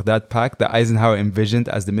so-called Baghdad Pact that Eisenhower envisioned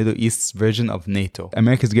as the Middle East's version of NATO.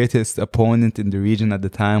 America's greatest opponent in the region at the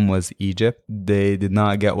time was Egypt. They did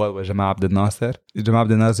not get well with Jamal Abdel Nasser. Jamal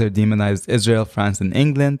Abdel Nasser demonized Israel, France, and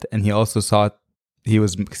England, and he also he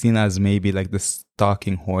was seen as maybe like the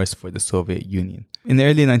stalking horse for the Soviet Union. In the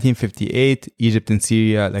early 1958, Egypt and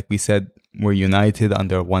Syria, like we said, were united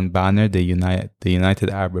under one banner, the United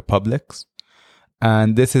Arab Republics.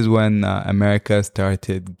 And this is when America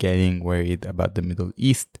started getting worried about the Middle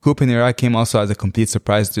East. Coup in Iraq came also as a complete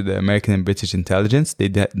surprise to the American and British intelligence. They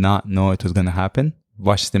did not know it was going to happen.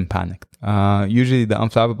 Washington panicked. Usually the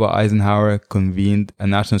unflappable Eisenhower convened a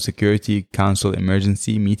National Security Council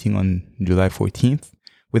emergency meeting on July 14th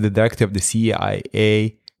with the director of the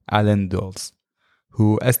CIA, Alan Dulles,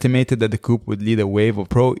 who estimated that the coup would lead a wave of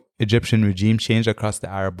pro-Egyptian regime change across the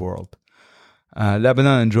Arab world.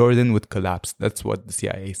 Lebanon and Jordan would collapse. That's what the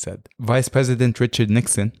CIA said. Vice President Richard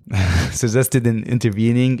Nixon suggested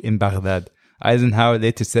intervening in Baghdad. Eisenhower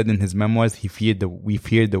later said in his memoirs, we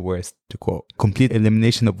feared the worst, to quote, complete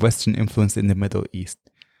elimination of Western influence in the Middle East.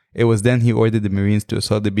 It was then he ordered the Marines to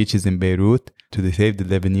assault the beaches in Beirut to save the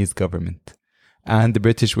Lebanese government. And the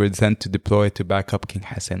British were sent to deploy to back up King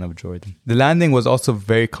Hassan of Jordan. The landing was also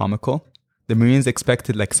very comical. The Marines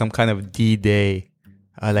expected like some kind of D-Day,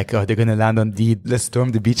 they're going to land on let's storm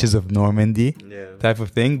the beaches of Normandy type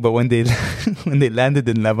of thing. But when they landed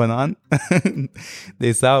in Lebanon,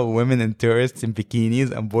 they saw women and tourists in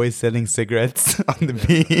bikinis and boys selling cigarettes on the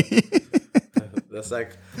beach. That's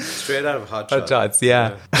like straight out of Hot Shots,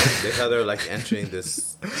 yeah. They thought they were like entering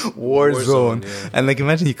this war zone. Yeah. And like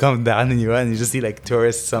imagine you come down and you just see like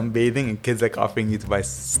tourists sunbathing and kids like offering you to buy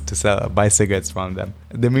cigarettes from them.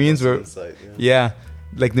 The Marines were inside,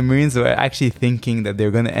 like the Marines were actually thinking that they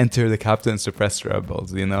were going to enter the capital and suppress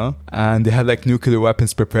rebels, you know? And they had like nuclear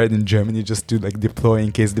weapons prepared in Germany just to like deploy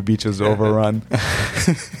in case the beach was overrun.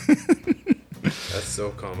 That's so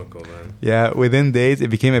comical, man. Yeah, within days, it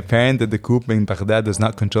became apparent that the coup in Baghdad was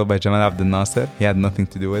not controlled by Jamal Abdel Nasser. He had nothing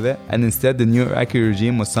to do with it. And instead, the new Iraqi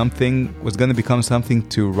regime was going to become something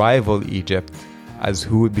to rival Egypt as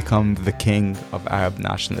who would become the king of Arab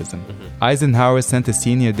nationalism. Eisenhower sent a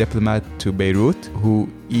senior diplomat to Beirut who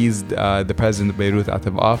eased the president of Beirut out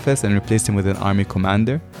of office and replaced him with an army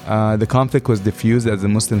commander. The conflict was diffused as the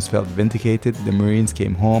Muslims felt vindicated. The Marines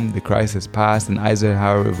came home, the crisis passed, and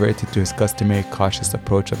Eisenhower reverted to his customary cautious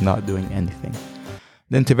approach of not doing anything.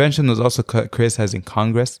 The intervention was also criticized in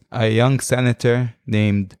Congress. A young senator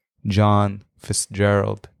named John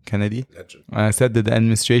Fitzgerald Kennedy said that the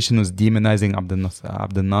administration was demonizing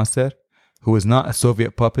Abdel Nasser, who was not a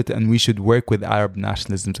Soviet puppet, and we should work with Arab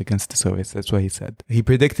nationalisms against the Soviets. That's what he said. He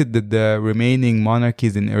predicted that the remaining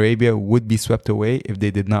monarchies in Arabia would be swept away if they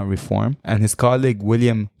did not reform. And his colleague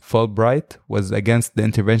William Fulbright was against the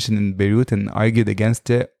intervention in Beirut and argued against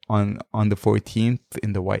it on the 14th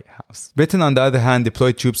in the White House. Britain, on the other hand,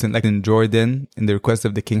 deployed troops in Jordan in the request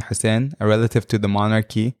of the King Hassan, a relative to the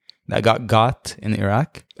monarchy that got in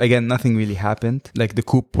Iraq. Again, nothing really happened. Like the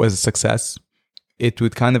coup was a success. It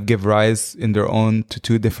would kind of give rise in their own to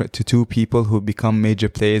two people who become major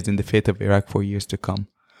players in the fate of Iraq for years to come.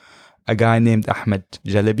 A guy named Ahmed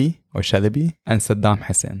Jalabi and Saddam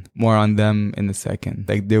Hussein. More on them in a second.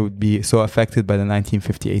 Like they would be so affected by the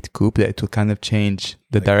 1958 coup that it would kind of change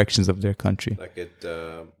the directions of their country. Like it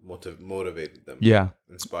motivated them. Yeah.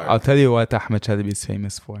 Inspired. I'll tell you what Ahmed Jalabi is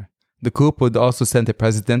famous for. The coup would also send a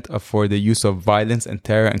precedent for the use of violence and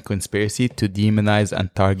terror and conspiracy to demonize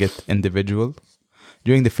and target individuals.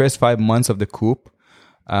 During the first 5 months of the coup,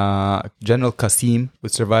 General Qasim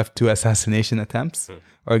would survive 2 assassination attempts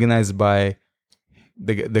organized by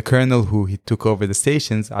the colonel who he took over the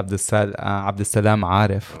stations, Abdeslam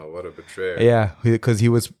Arif. Oh, what a betrayer. Yeah, because he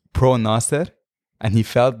was pro-Nasser and he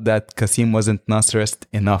felt that Qasim wasn't Nasserist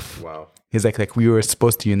enough. Wow. He's like we were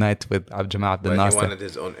supposed to unite with Jamal Abdel Nasser. He wanted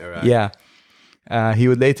his own Iraq. Yeah. He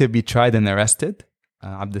would later be tried and arrested,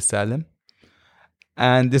 Abdeslam.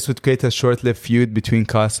 And this would create a short-lived feud between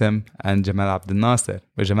Qasim and Jamal Abdel Nasser,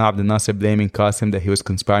 with Jamal Abdel Nasser blaming Qasim that he was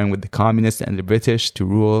conspiring with the communists and the British to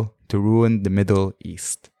ruin the Middle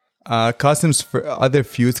East. Qasim's other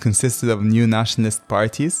feuds consisted of new nationalist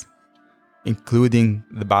parties, including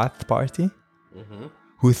the Ba'ath Party,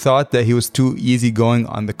 who thought that he was too easygoing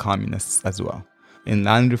on the communists as well. In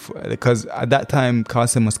land reform, because at that time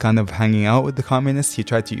Qasim was kind of hanging out with the communists, he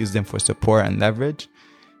tried to use them for support and leverage.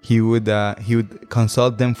 He would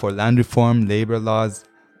consult them for land reform, labor laws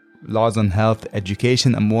on health,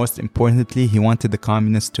 education, and most importantly, he wanted the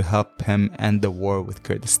communists to help him end the war with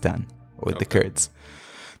Kurdistan, or with the Kurds.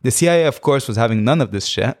 The CIA, of course, was having none of this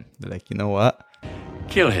shit. They're like, you know what?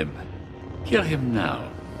 Kill him. Kill him now.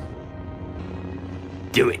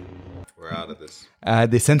 Do it. We're out of this.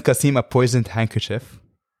 They sent Qasim a poisoned handkerchief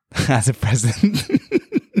as a present.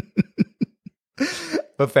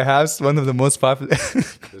 But perhaps one of the most popular...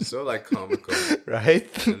 They're so like comical.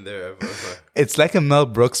 Right? And they're It's like a Mel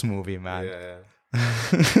Brooks movie, man. yeah.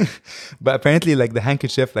 But apparently, like, the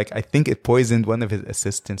handkerchief, like, I think it poisoned one of his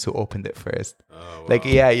assistants who opened it first. Oh, wow. Like,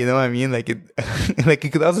 yeah, you know what I mean? Like, it, like, you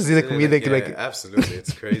could also see the comedic, yeah, like, absolutely,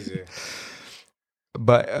 it's crazy.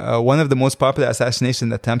 But one of the most popular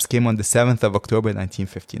assassination attempts came on the 7th of October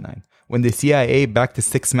 1959, when the CIA backed a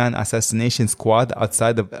 6-man assassination squad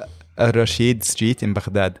outside of Al-Rashid Street in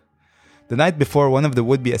Baghdad. The night before, one of the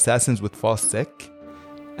would-be assassins would fall sick,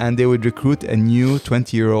 and they would recruit a new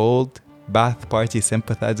 20-year-old Ba'ath Party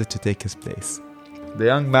sympathizer to take his place. The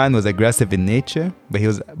young man was aggressive in nature, but he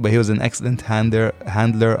was an excellent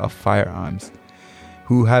handler of firearms,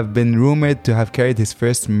 who have been rumored to have carried his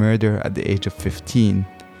first murder at the age of 15.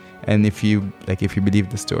 And if you believe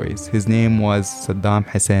the stories, his name was Saddam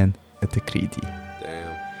Hussein al-Takridi.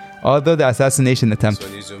 Damn. Although the assassination attempt... So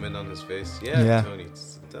when you zoom in on his face, yeah. Tony,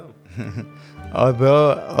 it's dumb.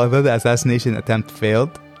 Although the assassination attempt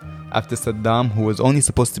failed, after Saddam, who was only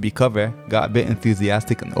supposed to be cover, got a bit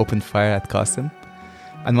enthusiastic and opened fire at Qasim,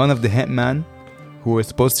 and one of the hitmen who were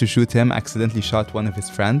supposed to shoot him accidentally shot one of his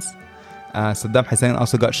friends. Saddam Hussein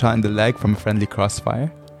also got shot in the leg from a friendly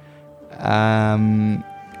crossfire.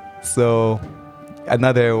 So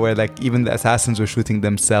another where like even the assassins were shooting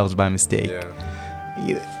themselves by mistake.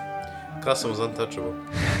 Qasim was untouchable.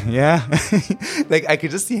 Yeah. Like I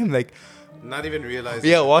could just see him like not even realizing.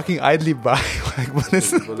 Yeah, walking idly by like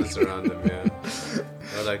bullets around him, yeah.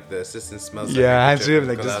 Or like the assistant smells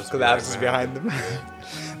like just collapses behind them.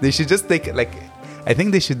 They should just take like I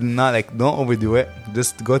think they should not like don't overdo it.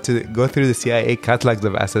 Just go through the CIA catalogs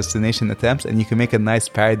of assassination attempts, and you can make a nice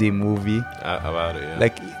parody movie about it. Yeah.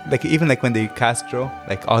 Like even like when they Castro,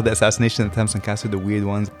 like all the assassination attempts on Castro, the weird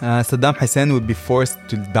ones. Saddam Hussein would be forced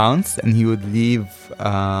to denounce, and he would leave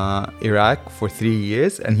Iraq for 3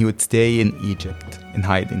 years, and he would stay in Egypt in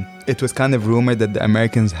hiding. It was kind of rumored that the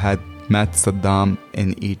Americans had met Saddam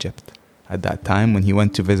in Egypt at that time when he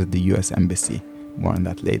went to visit the U.S. Embassy. More on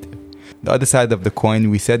that later. The other side of the coin,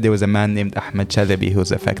 we said there was a man named Ahmed Chalabi who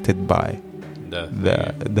was affected by the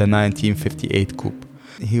 1958 coup.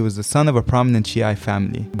 He was the son of a prominent Shia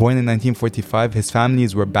family. Born in 1945, his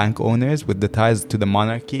families were bank owners with the ties to the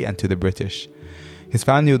monarchy and to the British. His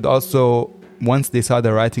family would also, once they saw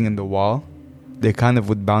the writing in the wall, they kind of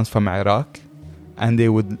would bounce from Iraq, and they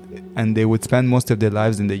would spend most of their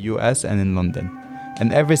lives in the US and in London.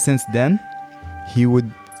 And ever since then, he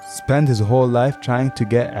would spend his whole life trying to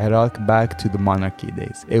get Iraq back to the monarchy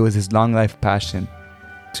days. It was his long life passion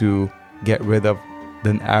to get rid of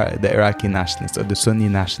the Iraqi nationalists or the Sunni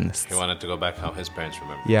nationalists. He wanted to go back how his parents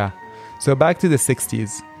remember. Yeah. So back to the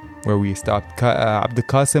 60s where we stopped. Abdul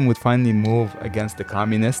Qasim would finally move against the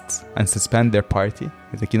communists and suspend their party.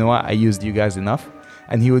 He's like, you know what? I used you guys enough.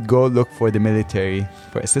 And he would go look for the military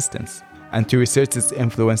for assistance and to research its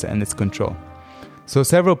influence and its control. So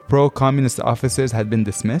several pro-communist officers had been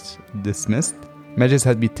dismissed. Measures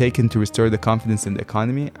had been taken to restore the confidence in the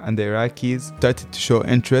economy, and the Iraqis started to show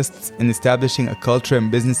interest in establishing a culture and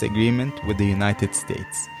business agreement with the United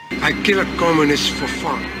States. I kill a communist for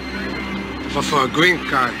fun. But for a green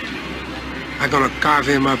card, I'm gonna carve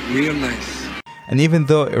him up real nice. And even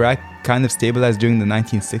though Iraq kind of stabilized during the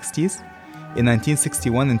 1960s, in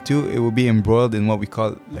 1961 and 2, it would be embroiled in what we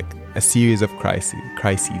call like a series of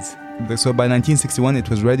crises. So by 1961, it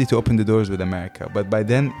was ready to open the doors with America. But by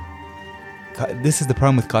then, this is the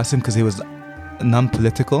problem with Qasim because he was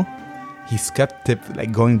non-political. He kept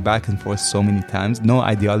like going back and forth so many times. No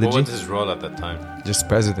ideology. What was his role at that time? Just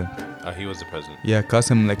president. He was the president. Yeah,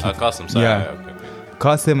 Qasim Qasim, sorry. Yeah. Okay.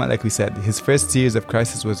 Qasim, like we said, his first series of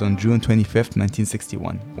crisis was on June 25th,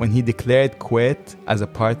 1961, when he declared Kuwait as a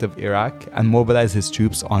part of Iraq and mobilized his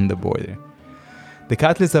troops on the border. The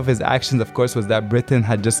catalyst of his actions, of course, was that Britain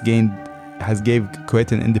gave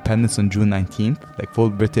Kuwait an independence on June 19th, like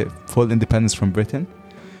full independence from Britain,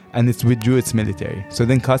 and it withdrew its military. So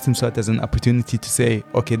then Qasim saw it as an opportunity to say,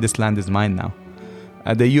 okay, this land is mine now.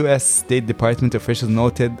 The US State Department officials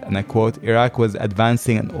noted, and I quote, Iraq was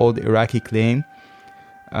advancing an old Iraqi claim,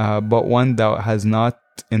 but one that has not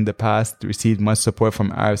in the past received much support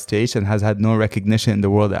from Arab states and has had no recognition in the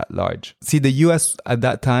world at large. See, the US at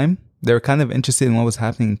that time, they were kind of interested in what was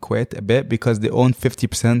happening in Kuwait a bit because they owned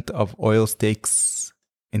 50% of oil stakes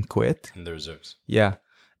in Kuwait. In the reserves. Yeah.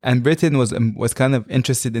 And Britain was kind of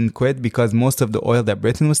interested in Kuwait because most of the oil that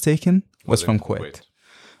Britain was taking was from Kuwait.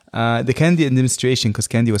 The Kennedy administration, because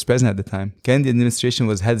Kennedy was president at the time, Kennedy administration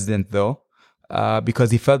was hesitant though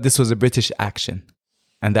because he felt this was a British action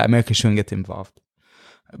and that America shouldn't get involved,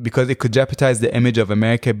 because it could jeopardize the image of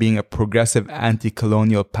America being a progressive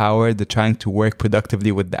anti-colonial power that trying to work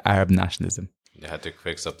productively with the Arab nationalism. They had to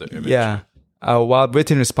fix up the image. Yeah. While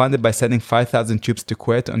Britain responded by sending 5,000 troops to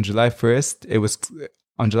Kuwait on July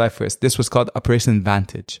 1st, this was called Operation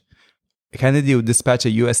Vantage. Kennedy would dispatch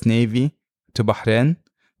a U.S. Navy to Bahrain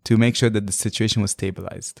to make sure that the situation was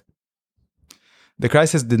stabilized. The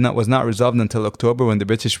crisis was not resolved until October, when the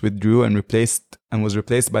British withdrew and was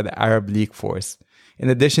replaced by the Arab League force. In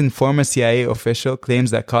addition, former CIA official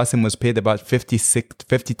claims that Qasim was paid about $50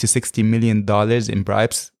 to $60 million in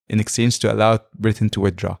bribes in exchange to allow Britain to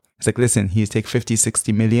withdraw. It's like, listen, he's take 50,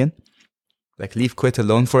 60 million, like leave Kuwait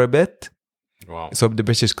alone for a bit. Wow. So the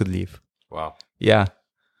British could leave. Wow. Yeah.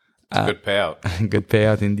 Good payout. Good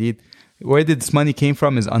payout indeed. Where this money came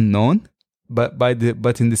from is unknown,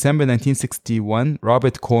 but in December 1961,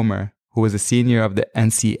 Robert Comer, who was a senior of the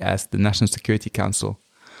NCS, the National Security Council,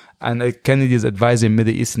 and Kennedy's advisor in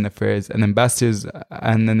Middle Eastern affairs, and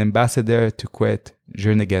an ambassador to Kuwait,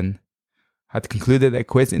 Jernigan, had concluded that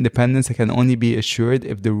Kuwait's independence can only be assured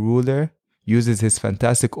if the ruler uses his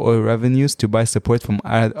fantastic oil revenues to buy support from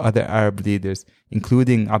other Arab leaders,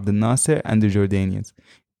 including Abdel Nasser and the Jordanians.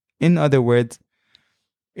 In other words,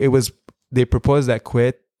 they proposed that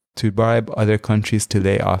Kuwait to bribe other countries to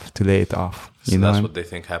lay it off. So that's what they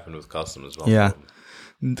think happened with Qasim as well. Yeah.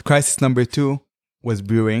 Crisis number 2 was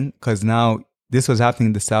brewing, because now this was happening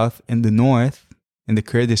in the south. In the north, in the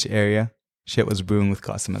Kurdish area, shit was brewing with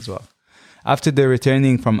Qasim as well. After their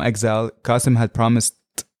returning from exile, Qasim had promised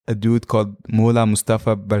a dude called Mullah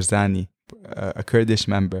Mustafa Barzani, a Kurdish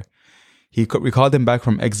member. He recalled him back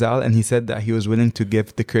from exile, and he said that he was willing to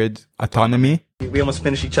give the Kurds autonomy. We almost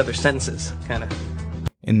finish each other's sentences, kind of.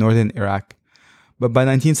 In northern Iraq. But by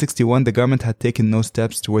 1961, the government had taken no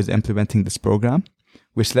steps towards implementing this program,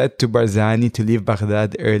 which led to Barzani to leave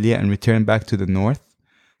Baghdad early and return back to the north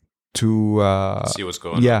to see what's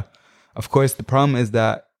going on. Yeah. Of course, the problem is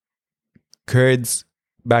that Kurds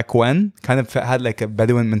back when kind of had like a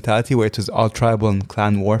Bedouin mentality where it was all tribal and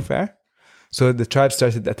clan warfare. So the tribes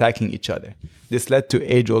started attacking each other. This led to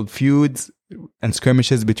age-old feuds and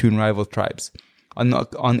skirmishes between rival tribes.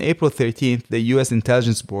 On April 13th, the U.S.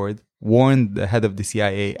 Intelligence Board warned the head of the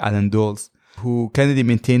CIA, Alan Dulles, who Kennedy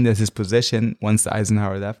maintained as his position once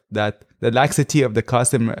Eisenhower left, that the laxity of the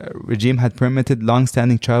Qasim regime had permitted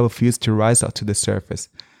long-standing tribal feuds to rise up to the surface,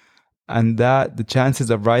 and that the chances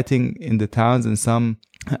of rioting in the towns and some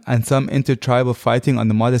inter-tribal fighting on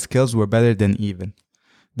the modest scales were better than even.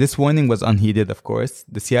 This warning was unheeded, of course.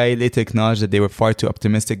 The CIA later acknowledged that they were far too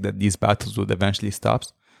optimistic that these battles would eventually stop.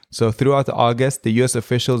 So throughout August, the U.S.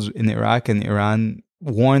 officials in Iraq and Iran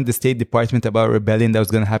warned the State Department about a rebellion that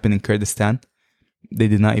was going to happen in Kurdistan. They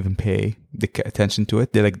did not even pay attention to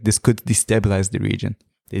it. They're like, this could destabilize the region.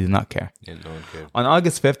 They did not care. Yeah, no one cared. On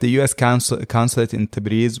August 5th, the U.S. consulate in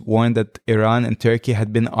Tabriz warned that Iran and Turkey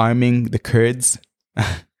had been arming the Kurds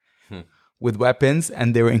with weapons,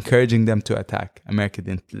 and they were encouraging them to attack. America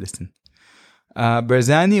didn't listen.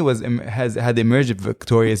 Barzani had emerged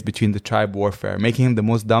victorious between the tribe warfare, making him the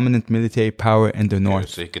most dominant military power in the north.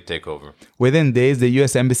 So he could take over. Within days, the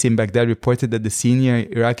U.S. Embassy in Baghdad reported that the senior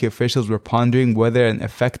Iraqi officials were pondering whether an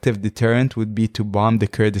effective deterrent would be to bomb the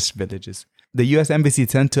Kurdish villages. The U.S. Embassy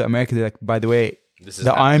sent to America, like, by the way,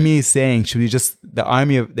 the army is saying, should we just, the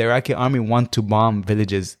Iraqi army want to bomb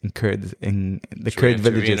villages in Kurd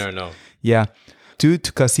villages. Or no? Yeah. Due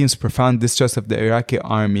to Qasim's profound distrust of the Iraqi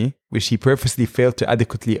army, which he purposely failed to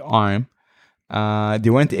adequately arm, they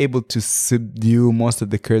weren't able to subdue most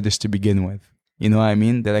of the Kurdish to begin with. You know what I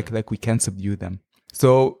mean? They're like we can't subdue them.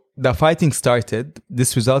 So the fighting started.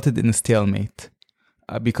 This resulted in a stalemate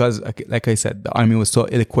because, like I said, the army was so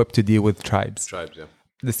ill-equipped to deal with tribes. Yeah.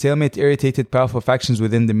 The stalemate irritated powerful factions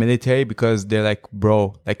within the military because they're like,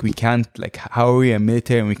 bro, like we can't, like, how are we a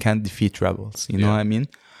military and we can't defeat rebels? You know what I mean?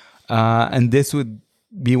 And this would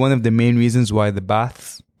be one of the main reasons why the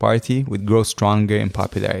Ba'ath Party would grow stronger in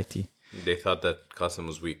popularity. They thought that Qasim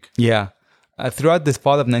was weak. Yeah. Throughout the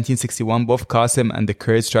fall of 1961, both Qasim and the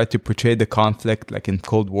Kurds tried to portray the conflict like in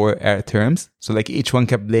Cold War era terms. So like each one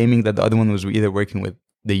kept blaming that the other one was either working with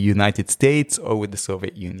the United States or with the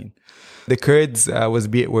Soviet Union. The Kurds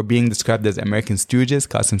were being described as American stooges.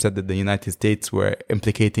 Qasim said that the United States were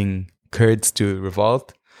implicating Kurds to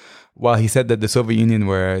revolt, while he said that the Soviet Union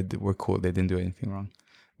were cool. They didn't do anything wrong.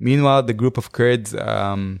 Meanwhile, the group of Kurds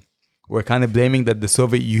were kind of blaming that the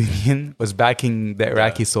Soviet Union was backing the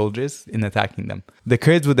Iraqi soldiers in attacking them. The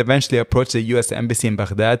Kurds would eventually approach the U.S. Embassy in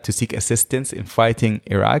Baghdad to seek assistance in fighting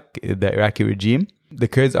the Iraqi regime. The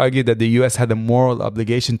Kurds argued that the US had a moral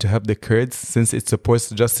obligation to help the Kurds since it supports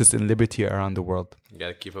justice and liberty around the world. You got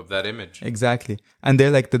to keep up that image. Exactly. And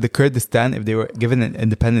they're like that the Kurdistan, if they were given an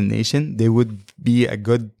independent nation, they would be a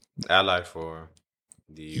good ally for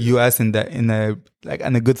the US and a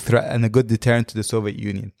good threat and a good deterrent to the Soviet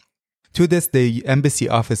Union. To this, the embassy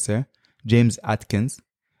officer, James Atkins,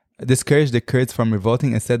 discouraged the Kurds from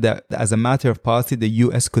revolting and said that as a matter of policy, the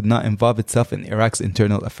US could not involve itself in Iraq's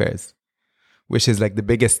internal affairs, which is like the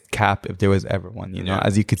biggest cap if there was ever one,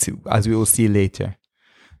 as you could see, as we will see later.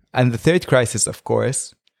 And the third crisis, of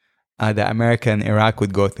course, that America and Iraq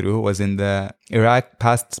would go through was in the Iraq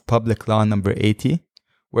passed Public Law number 80,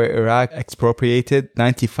 where Iraq expropriated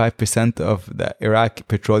 95% of the Iraq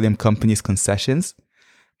Petroleum Company's concessions,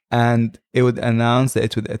 and it would announce that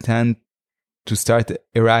it would intend to start the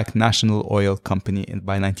Iraq National Oil Company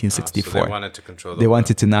by 1964. So they wanted to control They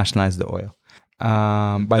wanted to nationalize the oil.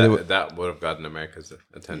 That would have gotten America's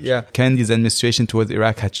attention. Yeah, Kennedy's administration towards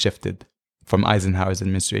Iraq had shifted from Eisenhower's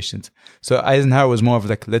administrations. So Eisenhower was more of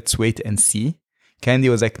like, let's wait and see. Kennedy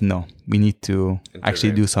was like, no, we need to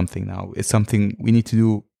actually do something now. It's something we need to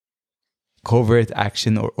do, covert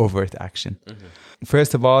action or overt action. Mm-hmm.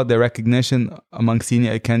 First of all, the recognition among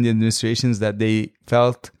senior Kennedy administrations that they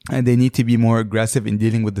felt they need to be more aggressive in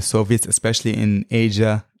dealing with the Soviets, especially in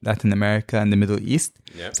Asia, Latin America, and the Middle East.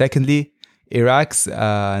 Yep. Secondly, Iraq's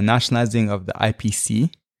nationalizing of the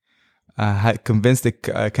IPC had convinced the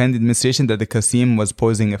Kennedy administration that the Qasim was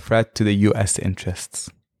posing a threat to the U.S.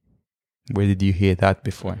 interests. Where did you hear that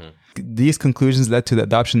before? Mm-hmm. These conclusions led to the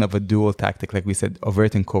adoption of a dual tactic, like we said,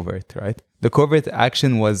 overt and covert, right? The covert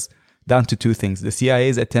action was down to two things. The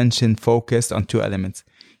CIA's attention focused on two elements.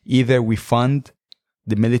 Either we fund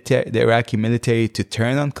the Iraqi military to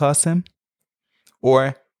turn on Qasim,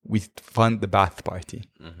 or we fund the Ba'ath Party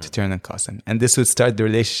to turn on Qasim. And this would start the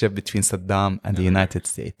relationship between Saddam and the United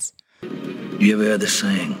States. You ever heard the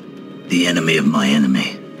saying, the enemy of my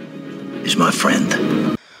enemy is my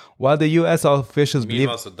friend? While the U.S. officials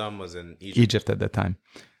believed... Saddam was in Egypt at the time.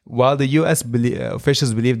 While the U.S.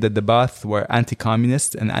 officials believed that the Ba'ath were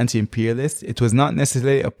anti-communist and anti-imperialist, it was not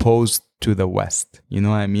necessarily opposed to the West. You know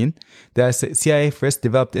what I mean? The CIA first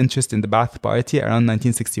developed interest in the Ba'ath Party around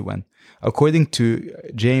 1961. According to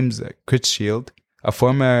James Critchfield, a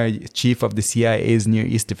former chief of the CIA's Near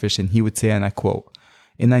East Division, he would say, and I quote,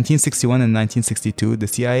 "In 1961 and 1962, the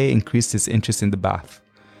CIA increased its interest in the Ba'ath.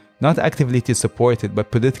 Not actively to support it,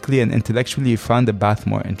 but politically and intellectually we found the Ba'ath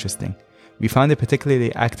more interesting. We found it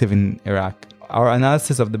particularly active in Iraq. Our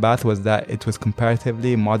analysis of the Ba'ath was that it was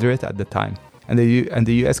comparatively moderate at the time, and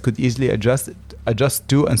the US could easily adjust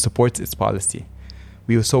to and support its policy.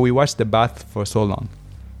 So we watched the Ba'ath for so long.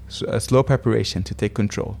 So a slow preparation to take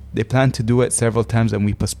control. They planned to do it several times and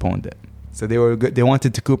we postponed it. So they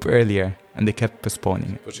wanted to coup earlier and they kept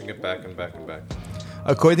postponing it. Pushing it back and back and back.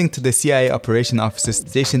 According to the CIA operation officers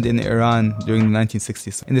stationed in Iran during the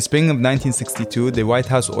 1960s, in the spring of 1962, the White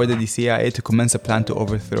House ordered the CIA to commence a plan to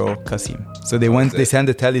overthrow Qasim. So they sent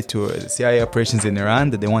a tele to the CIA operations in Iran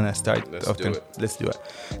that they want to start. Let's do it.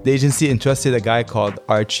 The agency entrusted a guy called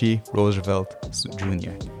Archie Roosevelt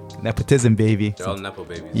Jr. Nepotism, baby. They're all Nepo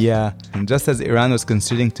babies. Yeah. And just as Iran was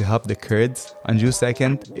considering to help the Kurds, on June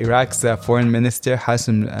 2nd, Iraq's foreign minister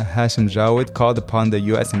Hashim Jawed called upon the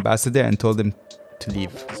US ambassador and told him to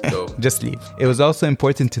leave. Just leave. It was also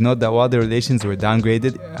important to note that while the relations were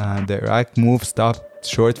downgraded, the Iraq move stopped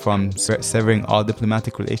short from severing all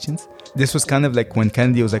diplomatic relations. This was kind of like when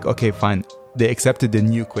Kennedy was like, okay, fine. They accepted the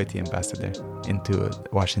new Kuwaiti ambassador into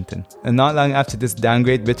Washington. And not long after this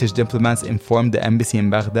downgrade, British diplomats informed the embassy in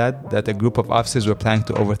Baghdad that a group of officers were planning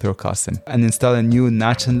to overthrow Qasim and install a new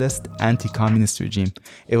nationalist, anti-communist regime.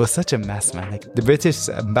 It was such a mess, man. Like, the British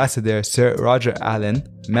ambassador, Sir Roger Allen,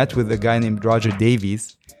 met with a guy named Roger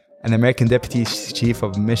Davies, an American deputy chief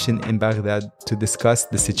of mission in Baghdad, to discuss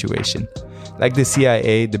the situation. Like the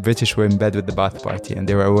CIA, the British were in bed with the Ba'ath Party and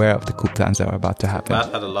they were aware of the coup plans that were about to happen.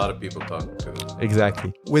 Ba'ath had a lot of people talking to them.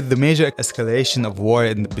 Exactly. With the major escalation of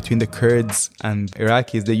war between the Kurds and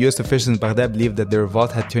Iraqis, the US officials in Baghdad believed that the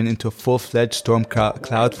revolt had turned into a full-fledged storm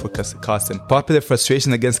cloud for Qasim. Popular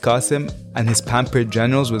frustration against Qasim and his pampered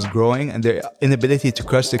generals was growing, and their inability to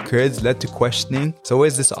crush the Kurds led to questioning, so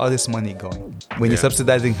where's all this money going? When you're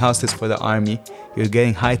subsidizing houses for the army, you're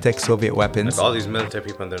getting high-tech Soviet weapons. Like all these military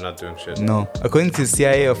people and they're not doing shit. No. According to the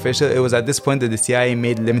CIA official, it was at this point that the CIA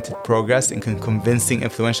made limited progress in convincing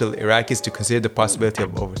influential Iraqis to consider the possibility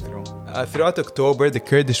of overthrow. Throughout October, the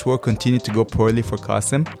Kurdish war continued to go poorly for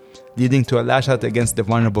Qasim. leading to a lash out against the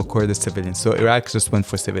vulnerable Kurdish civilians. So Iraq just went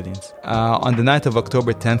for civilians. On the night of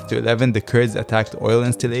October 10th to 11th, the Kurds attacked oil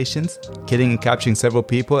installations, killing and capturing several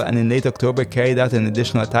people, and in late October carried out an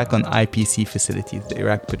additional attack on IPC facilities, the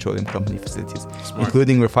Iraq Petroleum Company facilities,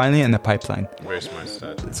 including refinery and a pipeline. Very smart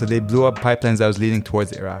stat. So they blew up pipelines that was leading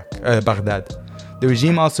towards Baghdad. The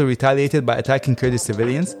regime also retaliated by attacking Kurdish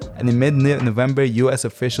civilians, and in mid-November, US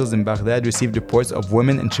officials in Baghdad received reports of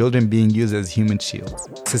women and children being used as human shields.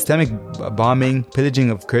 Systemic bombing,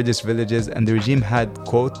 pillaging of Kurdish villages, and the regime had,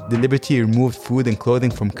 quote, deliberately removed food and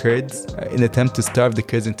clothing from Kurds in an attempt to starve the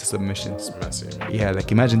Kurds into submission. It's messy. Yeah,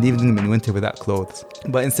 like imagine leaving them in winter without clothes.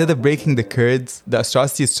 But instead of breaking the Kurds, the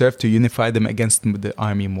atrocities served to unify them against the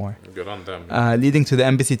army more. Good on them. Leading to the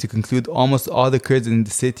embassy to conclude almost all the Kurds in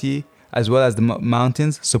the city, as well as the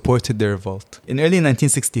mountains, supported the revolt. In early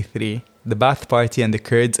 1963, the Ba'ath Party and the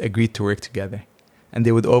Kurds agreed to work together, and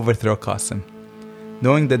they would overthrow Qasim.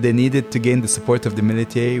 Knowing that they needed to gain the support of the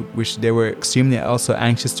military, which they were extremely also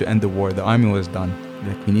anxious to end the war. The army was done.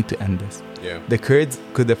 Like, we need to end this. Yeah. The Kurds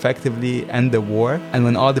could effectively end the war, and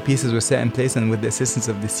when all the pieces were set in place and with the assistance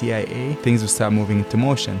of the CIA, things would start moving into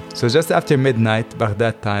motion. So just after midnight,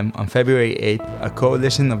 Baghdad time, on February 8th, a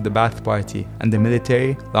coalition of the Ba'ath Party and the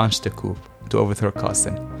military launched a coup to overthrow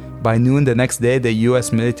Qasim. By noon the next day, the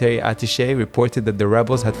US military attaché reported that the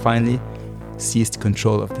rebels had finally seized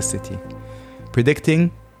control of the city,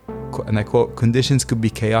 predicting, and I quote, conditions could be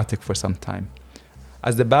chaotic for some time.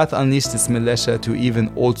 As the Ba'ath unleashed its militia to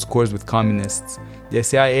even old scores with communists, the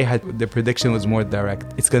CIA had the prediction was more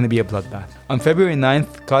direct. It's going to be a bloodbath. On February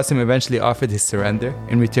 9th, Qasim eventually offered his surrender.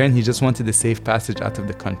 In return, he just wanted a safe passage out of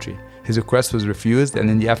the country. His request was refused, and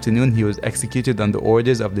in the afternoon, he was executed on the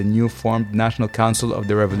orders of the new formed National Council of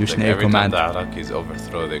the Revolutionary Command. Every time the Iraqis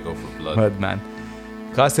overthrow, they go for blood. Blood, man.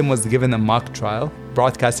 Qasim was given a mock trial,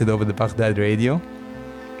 broadcasted over the Baghdad radio,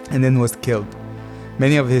 and then was killed.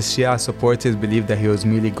 Many of his Shia supporters believed that he was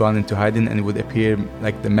merely gone into hiding and would appear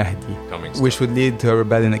like the Mahdi, which would lead to a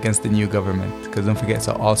rebellion against the new government, because don't forget, it's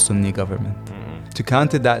an all-Sunni government. To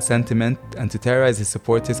counter that sentiment and to terrorize his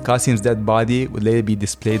supporters, Qasim's dead body would later be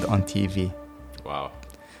displayed on TV. Wow.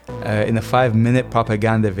 In a 5-minute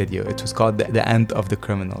propaganda video. It was called The End of the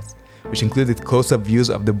Criminals, which included close-up views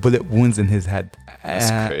of the bullet wounds in his head.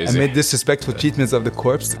 Amid disrespectful treatments of the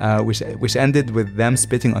corpse, which ended with them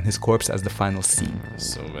spitting on his corpse as the final scene.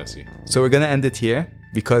 So messy. So we're gonna end it here,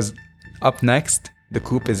 because up next, the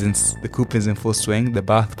coup is in full swing. The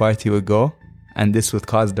Ba'ath Party will go, and this would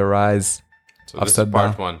cause the rise of this Saddam. is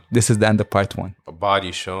part one. This is the end of part one. A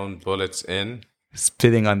body shown, bullets in.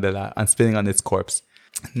 Spitting on its corpse.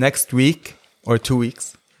 Next week or 2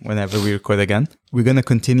 weeks, whenever we record again, we're gonna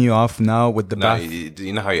continue off now with the Ba'ath.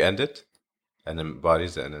 You know how you end it? And then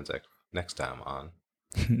bodies, and then it's like, next time on.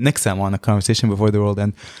 Next time on A Conversation Before the World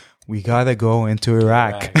End, we gotta go into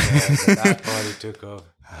Iraq. That body took over.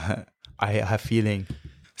 I have a feeling,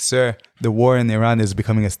 sir, the war in Iran is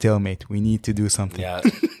becoming a stalemate. We need to do something. Yeah.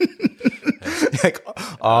 Like,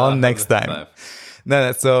 all next time.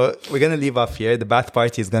 No, so we're gonna leave off here. The Ba'ath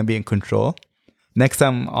Party is gonna be in control. Next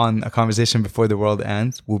time on A Conversation Before the World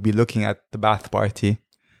Ends, we'll be looking at the Ba'ath Party,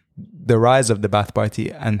 the rise of the Ba'ath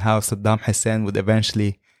Party, and how Saddam Hussein would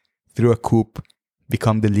eventually, through a coup,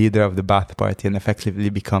 become the leader of the Ba'ath Party and effectively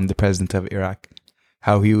become the president of Iraq.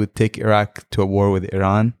 How he would take Iraq to a war with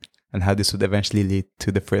Iran, and how this would eventually lead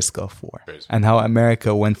to the first Gulf War. Crazy. And how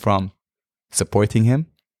America went from supporting him,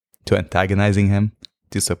 to antagonizing him,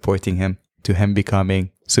 to supporting him, to him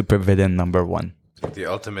becoming supervillain number one. The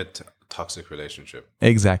ultimate toxic relationship.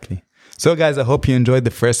 Exactly. So guys, I hope you enjoyed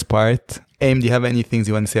the first part. Aim, do you have any things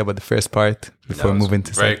you want to say about the first part before moving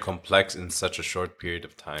to very complex in such a short period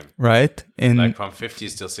of time. Right? Like from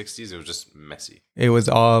 50s till 60s, it was just messy. It was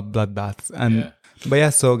all bloodbaths. And But yeah,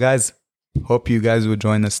 so guys, hope you guys will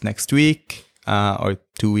join us next week or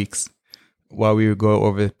 2 weeks while we will go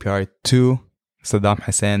over part 2, Saddam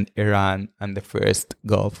Hussein, Iran, and the first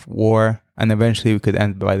Gulf War. And eventually we could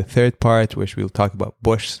end by the third part, which we'll talk about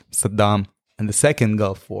Bush, Saddam, and the second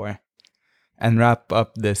Gulf War. And wrap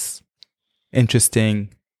up this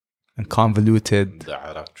interesting and convoluted The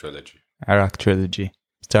Iraq trilogy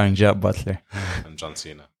starring Jeb Butler and John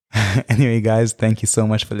Cena. Anyway, guys, thank you so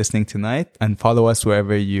much for listening tonight, and follow us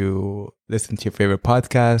wherever you listen to your favorite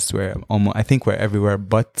podcasts. I think we're everywhere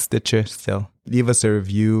but Stitcher still. Leave us a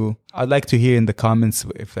review. I'd like to hear in the comments,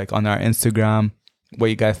 if like on our Instagram, what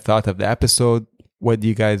you guys thought of the episode. If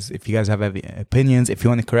you guys have any opinions, if you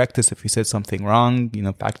want to correct us, if we said something wrong,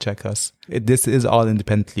 fact check us. This is all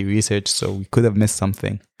independently researched, so we could have missed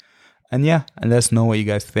something. And let us know what you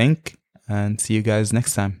guys think, and see you guys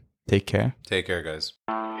next time. Take care. Take care, guys.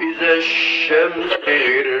 إذا الشمس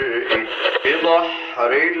غرقت في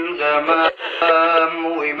بحر الغمام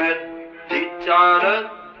ومدت على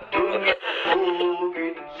الدنيا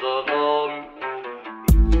موجة ظلام.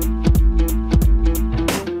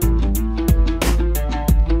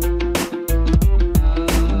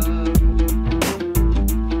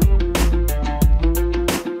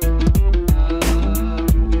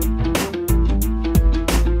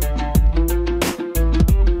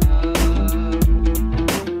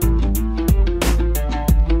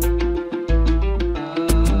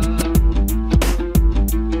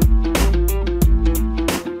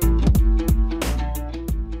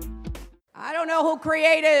 Who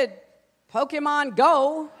created Pokemon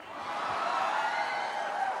Go,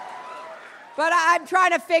 but I'm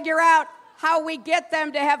trying to figure out how we get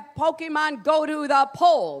them to have Pokemon go to the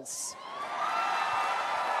polls.